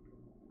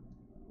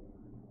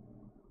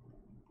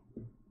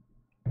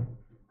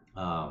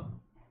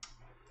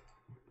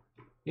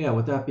 Yeah,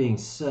 with that being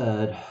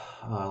said,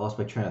 I lost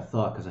my train of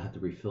thought because I had to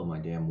refill my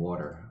damn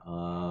water.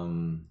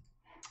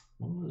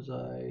 What was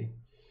I?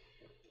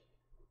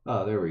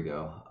 Oh, there we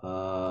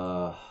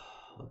go.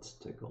 Let's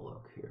take a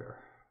look here.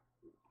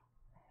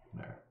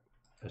 There.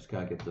 I just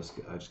gotta get this.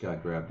 I just gotta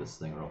grab this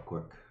thing real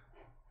quick.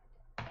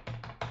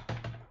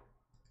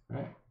 All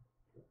right.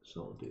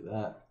 So we'll do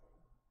that.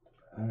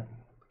 All right.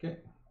 Okay.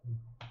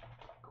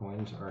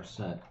 Coins are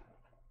sent.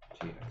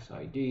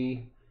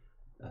 TXID.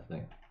 That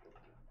thing.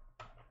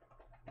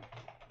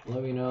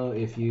 Let me know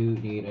if you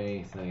need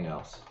anything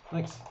else.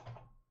 Thanks.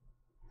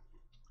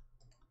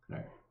 All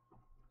right.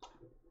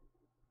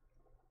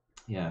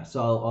 Yeah,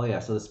 so,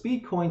 so the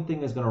speed coin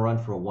thing is going to run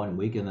for 1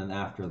 week, and then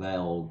after that,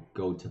 I'll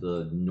go to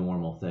the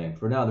normal thing.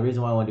 For now, the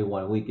reason why I want to do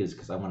 1 week is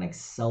because I want to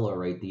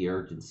accelerate the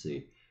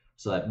urgency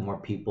so that more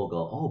people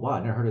go, oh, wow, I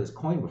never heard of this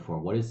coin before.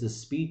 What is this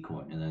speed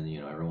coin? And then,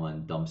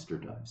 everyone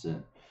dumpster dives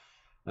in.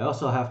 I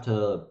also have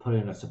to put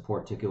in a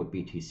support ticket with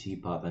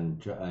BTC Pop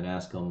and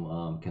ask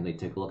them, can they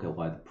take a look at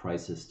why the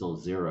price is still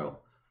 0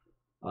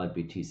 on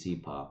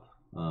BTC Pop?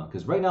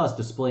 Because right now it's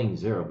displaying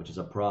 0, which is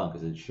a problem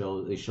because it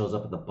shows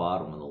up at the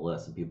bottom of the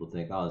list, and people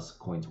think, oh, this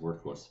coin's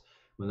worthless,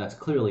 when that's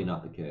clearly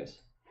not the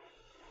case.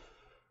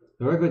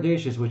 The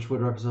recommendations, which would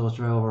represent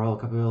Australia overall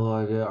company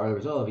are the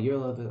result of a year.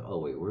 Oh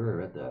wait, where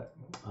read that?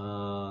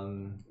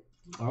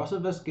 Are also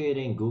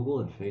investigating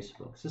Google and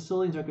Facebook.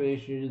 Cicilline's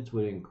recommendations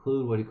would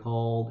include what he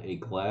called a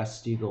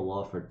Glass-Steagall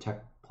law for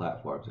tech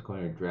platforms,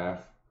 according to a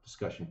draft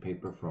discussion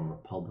paper from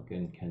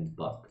Republican Ken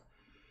Buck.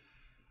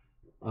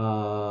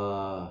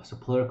 So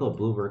Political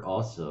Bloomberg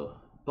also.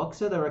 Buck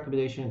said that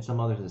recommendation and some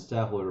others in the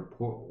staff would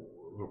report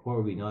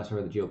would be not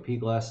for the GOP.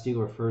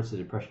 Glass-Steagall refers to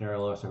the Depression-era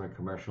law covering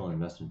commercial and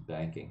investment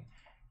banking.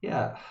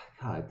 Yeah,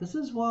 God, this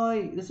is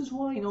why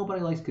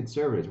nobody likes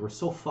conservatives. We're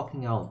so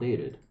fucking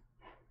outdated.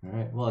 All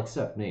right. Well,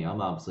 except me.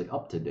 I'm obviously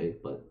up to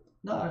date, but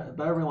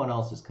everyone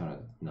else is kind of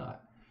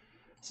not.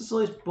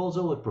 Cicilline's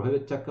proposal would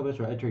prohibit tech companies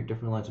from entering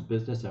different lines of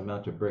business and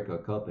amount to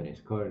breakout companies,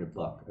 according to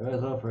Buck.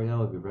 Arizona, for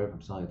example, would be prevented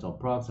from selling its own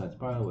products, and it's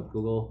partnered with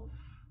Google.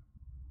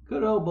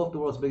 Could own both the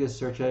world's biggest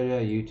search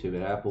engine, YouTube,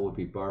 and Apple would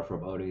be barred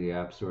from owning the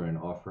App Store and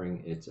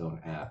offering its own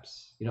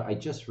apps. I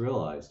just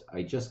realized,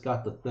 I just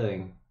got the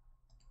thing.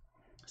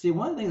 See,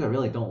 one of the things I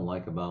really don't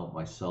like about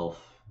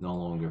myself no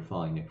longer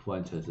following Nick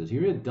Fuentes is he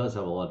really does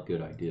have a lot of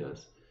good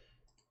ideas.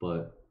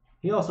 But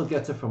he also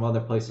gets it from other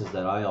places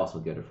that I also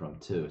get it from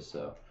too.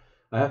 So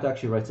I have to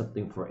actually write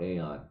something for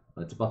Aeon.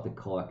 It's about the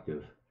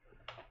collective.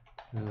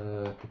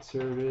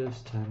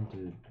 Conservatives tend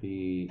to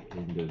be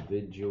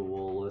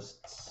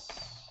individualists,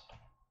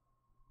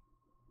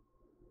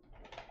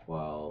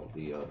 while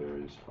the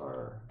others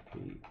are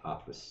the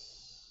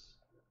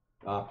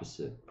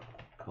opposite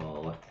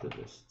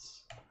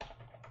collectivists.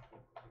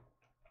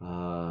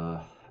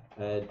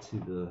 Add to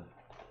the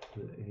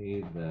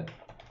aid that.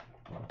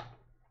 Well,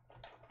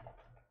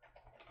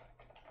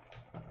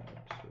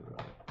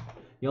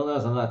 you'll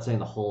notice I'm not saying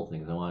the whole thing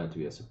because I want it to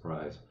be a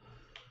surprise.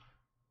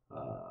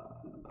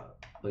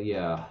 But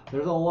yeah,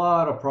 there's a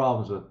lot of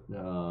problems with.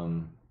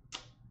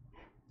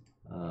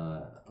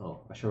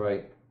 Oh, I should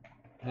write.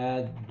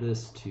 Add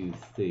this to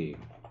theme.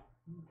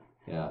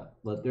 Yeah,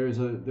 but there's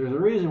a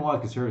reason why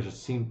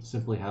conservatives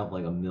simply have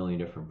like a million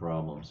different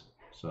problems.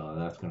 So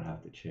that's gonna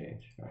have to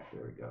change. All right,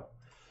 there we go.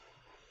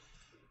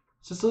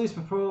 Sicily's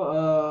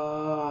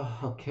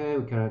okay,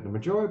 we got the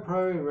majority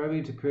priority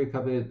revenue to create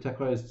company tech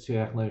companies to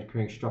act like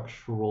creating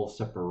structural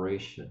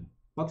separation.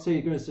 Buck said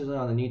he's going to insist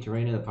on the need to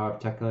rein in the power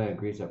of tech companies and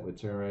agrees that with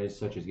certain rights,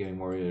 such as giving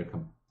more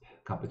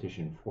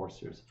competition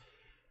enforcers.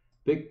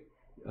 Big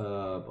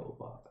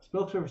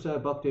spokesperson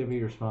said Buck didn't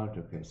respond.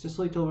 Okay,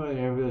 Sicily told me in an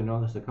interview that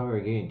noticed the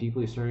company again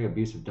deeply asserting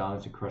abuse of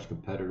dominance to crush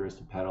competitors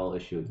to paddle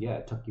issue. Yeah,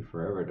 it took you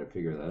forever to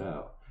figure that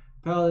out.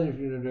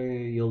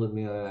 Paladin yielded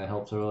me that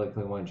helps early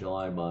claim 1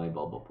 July by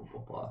blah blah blah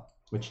blah blah,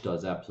 which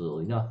does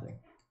absolutely nothing.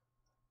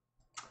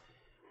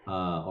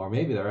 Or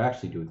maybe they're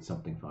actually doing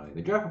something funny.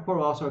 The draft report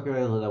will also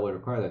require that would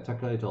require that tech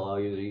company to allow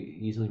you to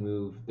easily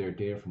move their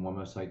data from one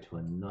website to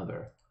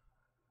another.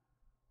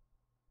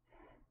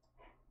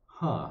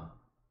 Huh.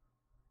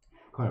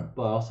 But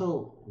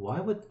also, why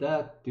would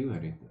that do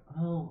anything?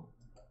 Oh,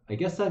 I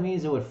guess that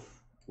means it would.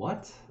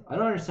 What? I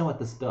don't understand what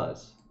this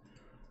does.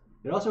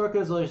 It also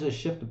recommends legislation to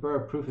shift the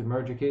burden of proof in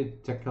merger cases.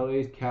 Tech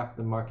companies cap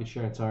the market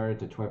share in SAR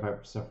to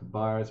 25% for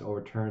buyers,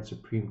 overturn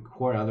Supreme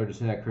Court and other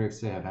decisions that critics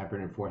say have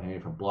hampered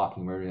enforcement from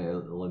blocking merger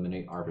and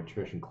eliminate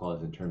arbitration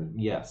clause in terms of.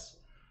 Yes.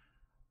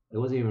 I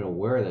wasn't even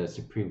aware that the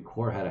Supreme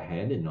Court had a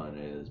hand in on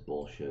it. This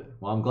bullshit.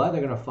 Well, I'm glad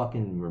they're going to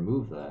fucking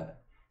remove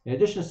that. In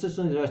addition to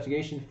Sicily's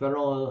investigation,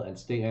 federal and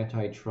state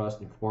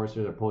antitrust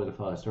enforcers are poised to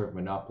file a historic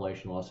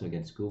monopolization lawsuit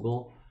against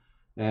Google.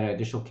 And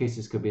additional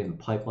cases could be in the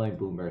pipeline,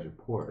 Bloomberg's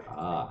report.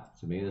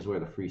 So maybe this is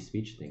where the free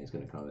speech thing is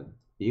going to come in.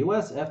 The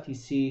U.S.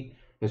 FTC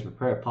has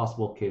prepared a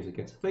possible case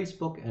against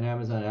Facebook, and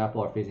Amazon and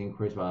Apple are facing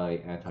inquiries by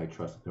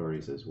antitrust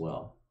authorities as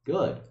well.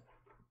 Good.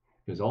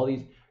 Because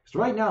because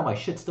right now my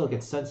shit still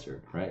gets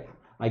censored, right?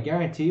 I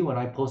guarantee when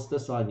I post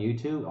this on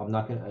YouTube,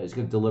 it's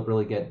going to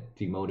deliberately get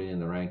demoted in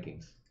the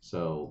rankings.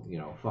 So,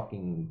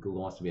 fucking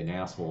Google wants to be an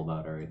asshole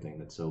about everything,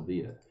 then so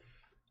be it.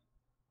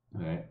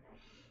 All right?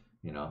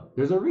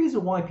 There's a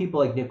reason why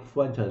people like Nick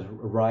Fuentes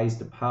rise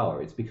to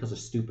power. It's because of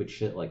stupid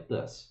shit like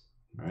this,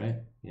 right?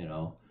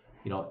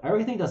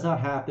 Everything does not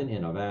happen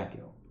in a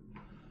vacuum,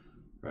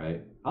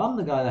 right? I'm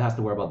the guy that has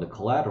to worry about the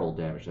collateral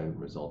damage that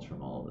results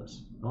from all of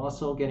this. I'm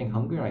also getting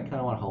hungry, and I kind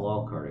of want a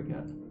halal card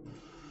again.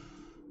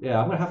 Yeah,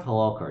 I'm gonna have a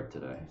halal card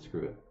today.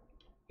 Screw it.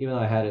 Even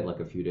though I had it like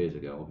a few days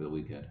ago over the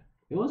weekend.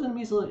 It wasn't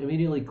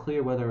immediately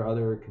clear whether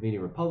other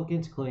Canadian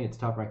Republicans, including its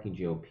top-ranking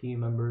GOP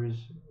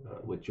members,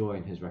 would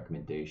join his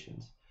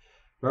recommendations.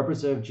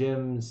 Representative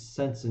Jim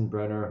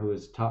Sensenbrenner, who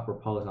is top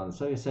Republican on the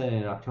Senate, said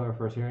in October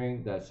 1st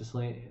hearing that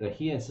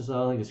he and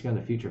Sicily discussed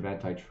the future of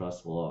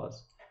antitrust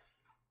laws.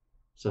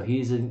 So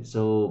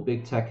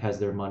Big Tech has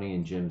their money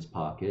in Jim's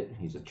pocket.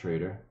 He's a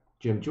traitor.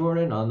 Jim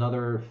Jordan,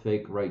 another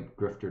fake right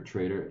grifter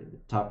traitor,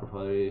 top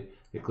Republican,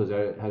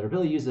 has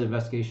repeatedly used the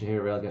investigation here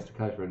to rail against the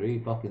country for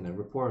debunking the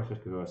report,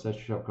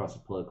 censorship across the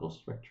political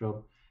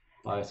spectrum,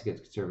 bias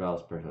against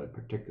conservative values in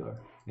particular,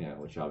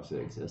 which obviously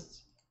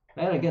exists,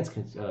 and against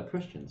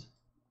Christians.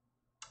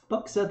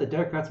 Buck said the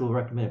Democrats will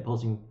recommend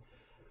imposing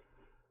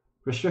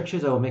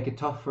restrictions that will make it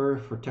tougher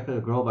for tech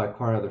to grow by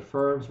acquiring other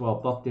firms. While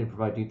Buck didn't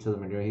provide details of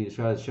the majority, he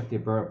described the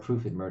shifting burden of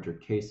proof in merger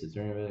cases.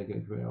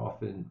 They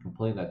often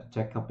complain that the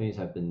tech companies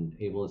have been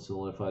able to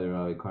solidify their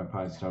acquiring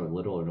products and start with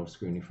little or no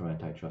scrutiny from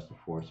antitrust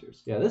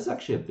enforcers. Yeah, this is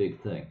actually a big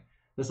thing.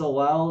 This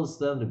allows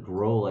them to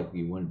grow like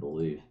you wouldn't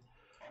believe.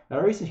 At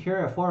a recent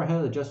hearing, a former head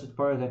of the Justice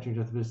Department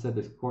Justice said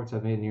the courts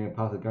have made near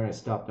impossible the government to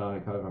stop down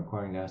from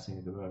acquiring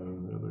assets.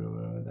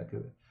 That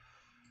could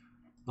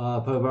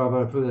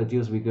prove that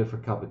deals will be good for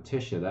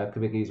competition. That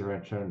could make it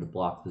easier for them to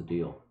block the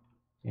deal.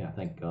 Yeah,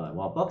 thank God.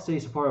 While Buck said he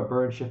supported a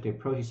burden shifting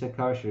approach, he said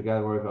Congress should have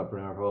got worried about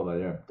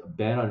a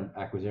ban on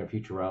acquisition of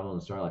future rivals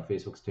and starting like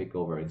Facebook's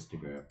takeover of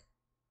Instagram.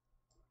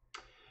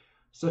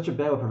 Such a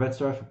ban would prevent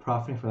startups from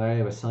profiting from the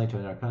idea of selling to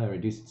another company and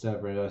reduce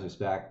incentive for investors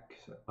back,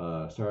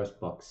 startups,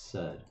 Buck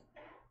said.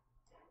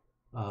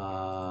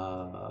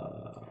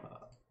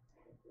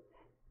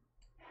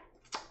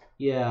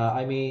 Yeah,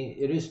 I mean,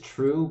 it is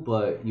true,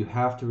 but you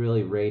have to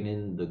really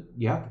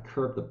you have to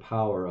curb the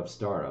power of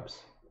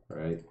startups,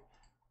 right?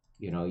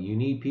 You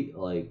need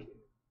people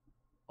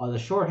on the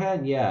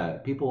shorthand, yeah, the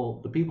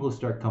people who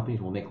start companies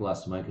will make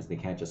less money because they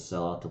can't just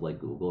sell out to like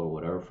Google or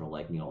whatever for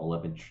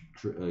 11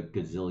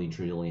 gazillion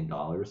trillion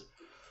dollars.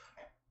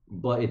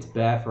 but it's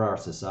bad for our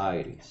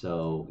society.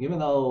 So even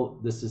though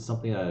this is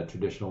something that a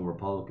traditional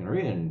Republican or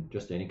even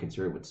just any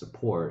conservative would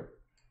support,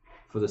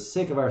 for the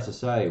sake of our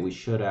society, we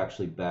should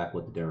actually back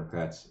what the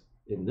Democrats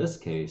in this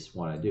case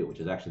want to do, which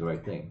is actually the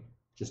right thing.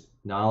 Just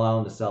not allow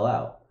them to sell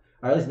out,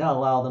 or at least not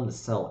allow them to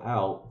sell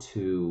out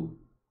to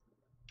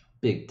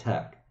big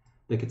tech.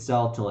 They could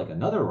sell to like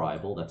another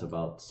rival that's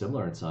about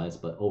similar in size,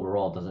 but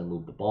overall doesn't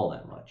move the ball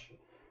that much,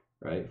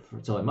 right?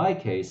 So in my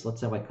case, let's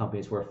say my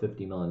company's worth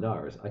 $50 million.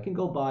 I can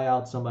go buy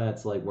out somebody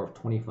that's like worth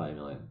 $25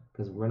 million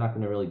because we're not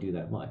going to really do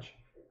that much,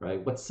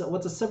 right? What's a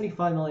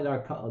 $75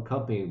 million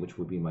company, which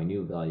would be my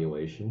new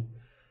valuation,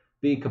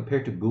 be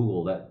compared to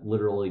Google that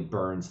literally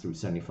burns through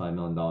 $75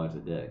 million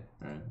a day,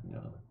 right? You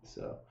know,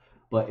 so,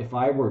 but if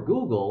I were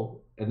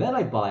Google and then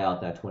I buy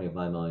out that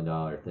 $25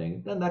 million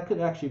thing, then that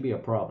could actually be a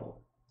problem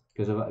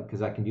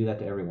because I can do that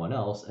to everyone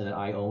else and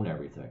I own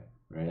everything,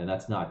 right? And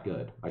that's not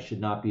good. I should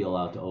not be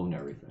allowed to own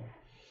everything.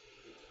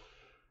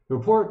 The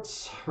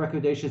report's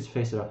recommendations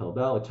face an uphill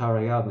battle with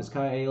towering out. This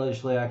kind of any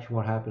legislative action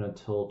won't happen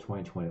until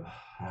 2020,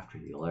 after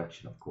the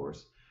election, of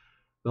course.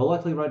 They'll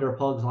likely write the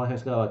Republicans long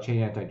has got to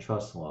change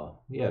antitrust law.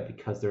 Yeah,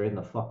 because they're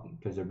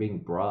because they're being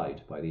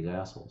bribed by these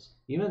assholes.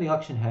 Even if the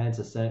election hands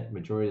the Senate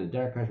majority of the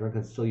Democrats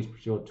reckon still use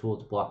procedural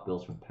tools to block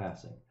bills from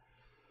passing.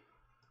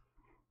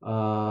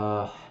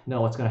 No,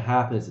 what's going to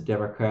happen is the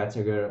Democrats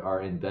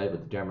are in bed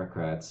with the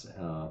Democrats,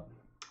 are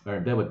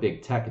in bed with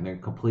big tech, and they're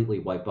completely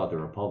wipe out the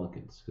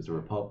Republicans because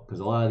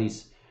a lot of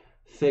these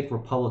fake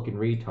Republican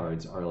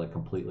retards are like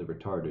completely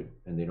retarded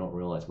and they don't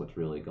realize what's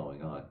really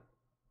going on.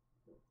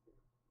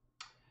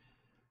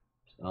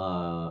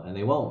 And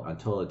they won't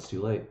until it's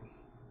too late.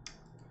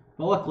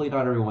 But luckily,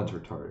 not everyone's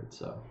retarded.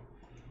 So,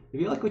 if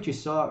you like what you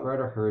saw, read,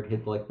 or heard,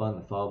 hit the like button,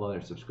 the follow button,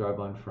 or subscribe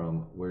button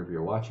from wherever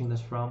you're watching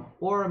this from,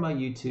 or on my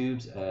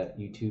YouTubes at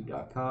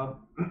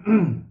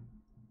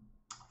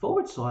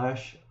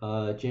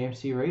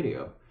youtube.com/JMC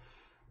Radio.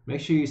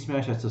 Make sure you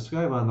smash that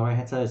subscribe button on the right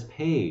hand side of this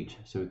page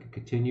so we can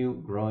continue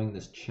growing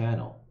this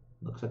channel.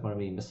 Looks like I'm going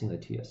to be missing the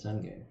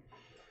TSM game.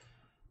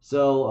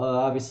 So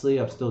obviously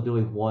I'm still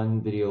doing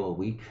one video a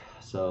week,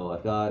 so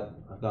I've got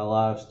a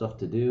lot of stuff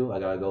to do. I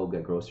gotta go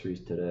get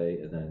groceries today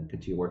and then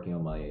continue working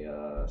on my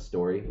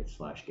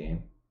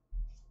story/game.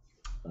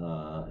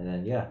 And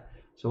then yeah,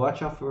 so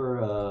watch out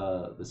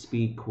for the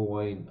speed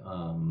coin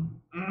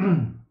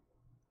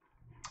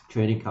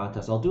trading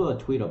contest. I'll do a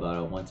tweet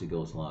about it once it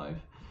goes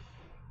live.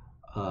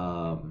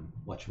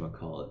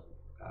 Whatchamacallit?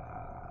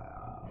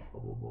 Blah,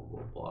 blah,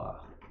 blah, blah.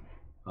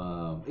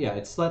 Yeah,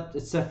 it's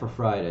set for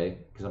Friday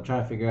because I'm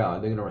trying to figure out are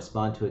they going to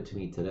respond to it to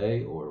me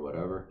today or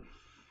whatever.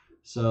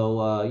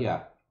 So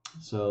yeah,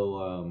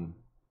 so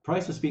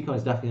price of Speedcoin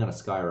is definitely going to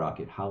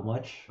skyrocket. How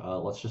much?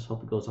 Let's just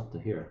hope it goes up to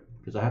here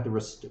because I have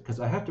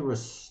to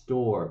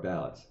restore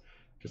balance,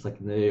 just like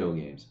in the video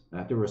games. I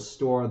have to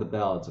restore the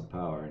balance of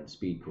power in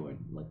Speedcoin,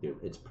 like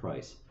its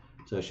price.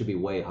 So it should be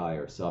way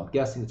higher. So I'm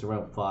guessing it's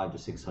around 500 to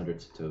 600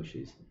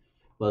 satoshis.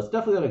 But it's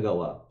definitely going to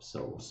go up.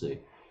 So we'll see.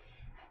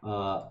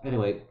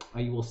 Anyway,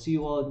 I will see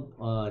you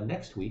all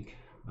next week.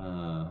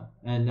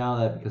 And now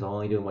that because I'm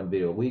only doing one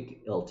video a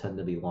week, it'll tend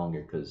to be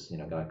longer because I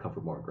gotta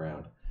cover more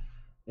ground.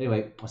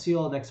 Anyway, I'll see you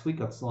all next week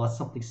unless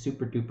something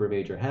super duper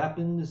major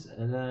happens,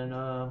 and then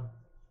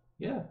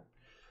yeah.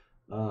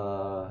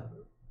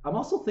 I'm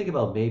also thinking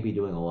about maybe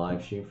doing a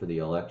live stream for the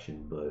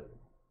election, but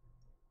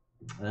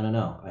I don't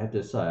know. I have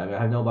to decide.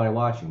 I have nobody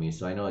watching me,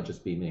 so I know it'd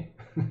just be me.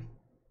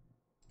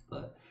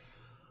 But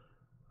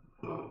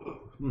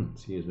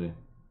excuse me.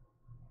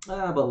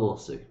 But we'll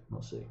see.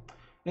 We'll see.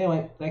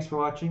 Anyway, thanks for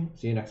watching.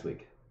 See you next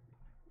week.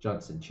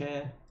 Junson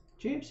Chan,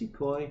 JMC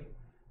Coin,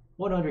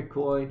 100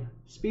 Coin,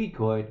 Speed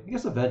Coin. I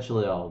guess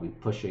eventually I'll be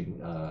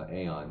pushing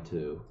Aeon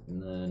too.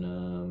 And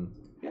then,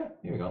 yeah,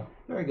 here we go.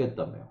 Very good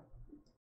thumbnail.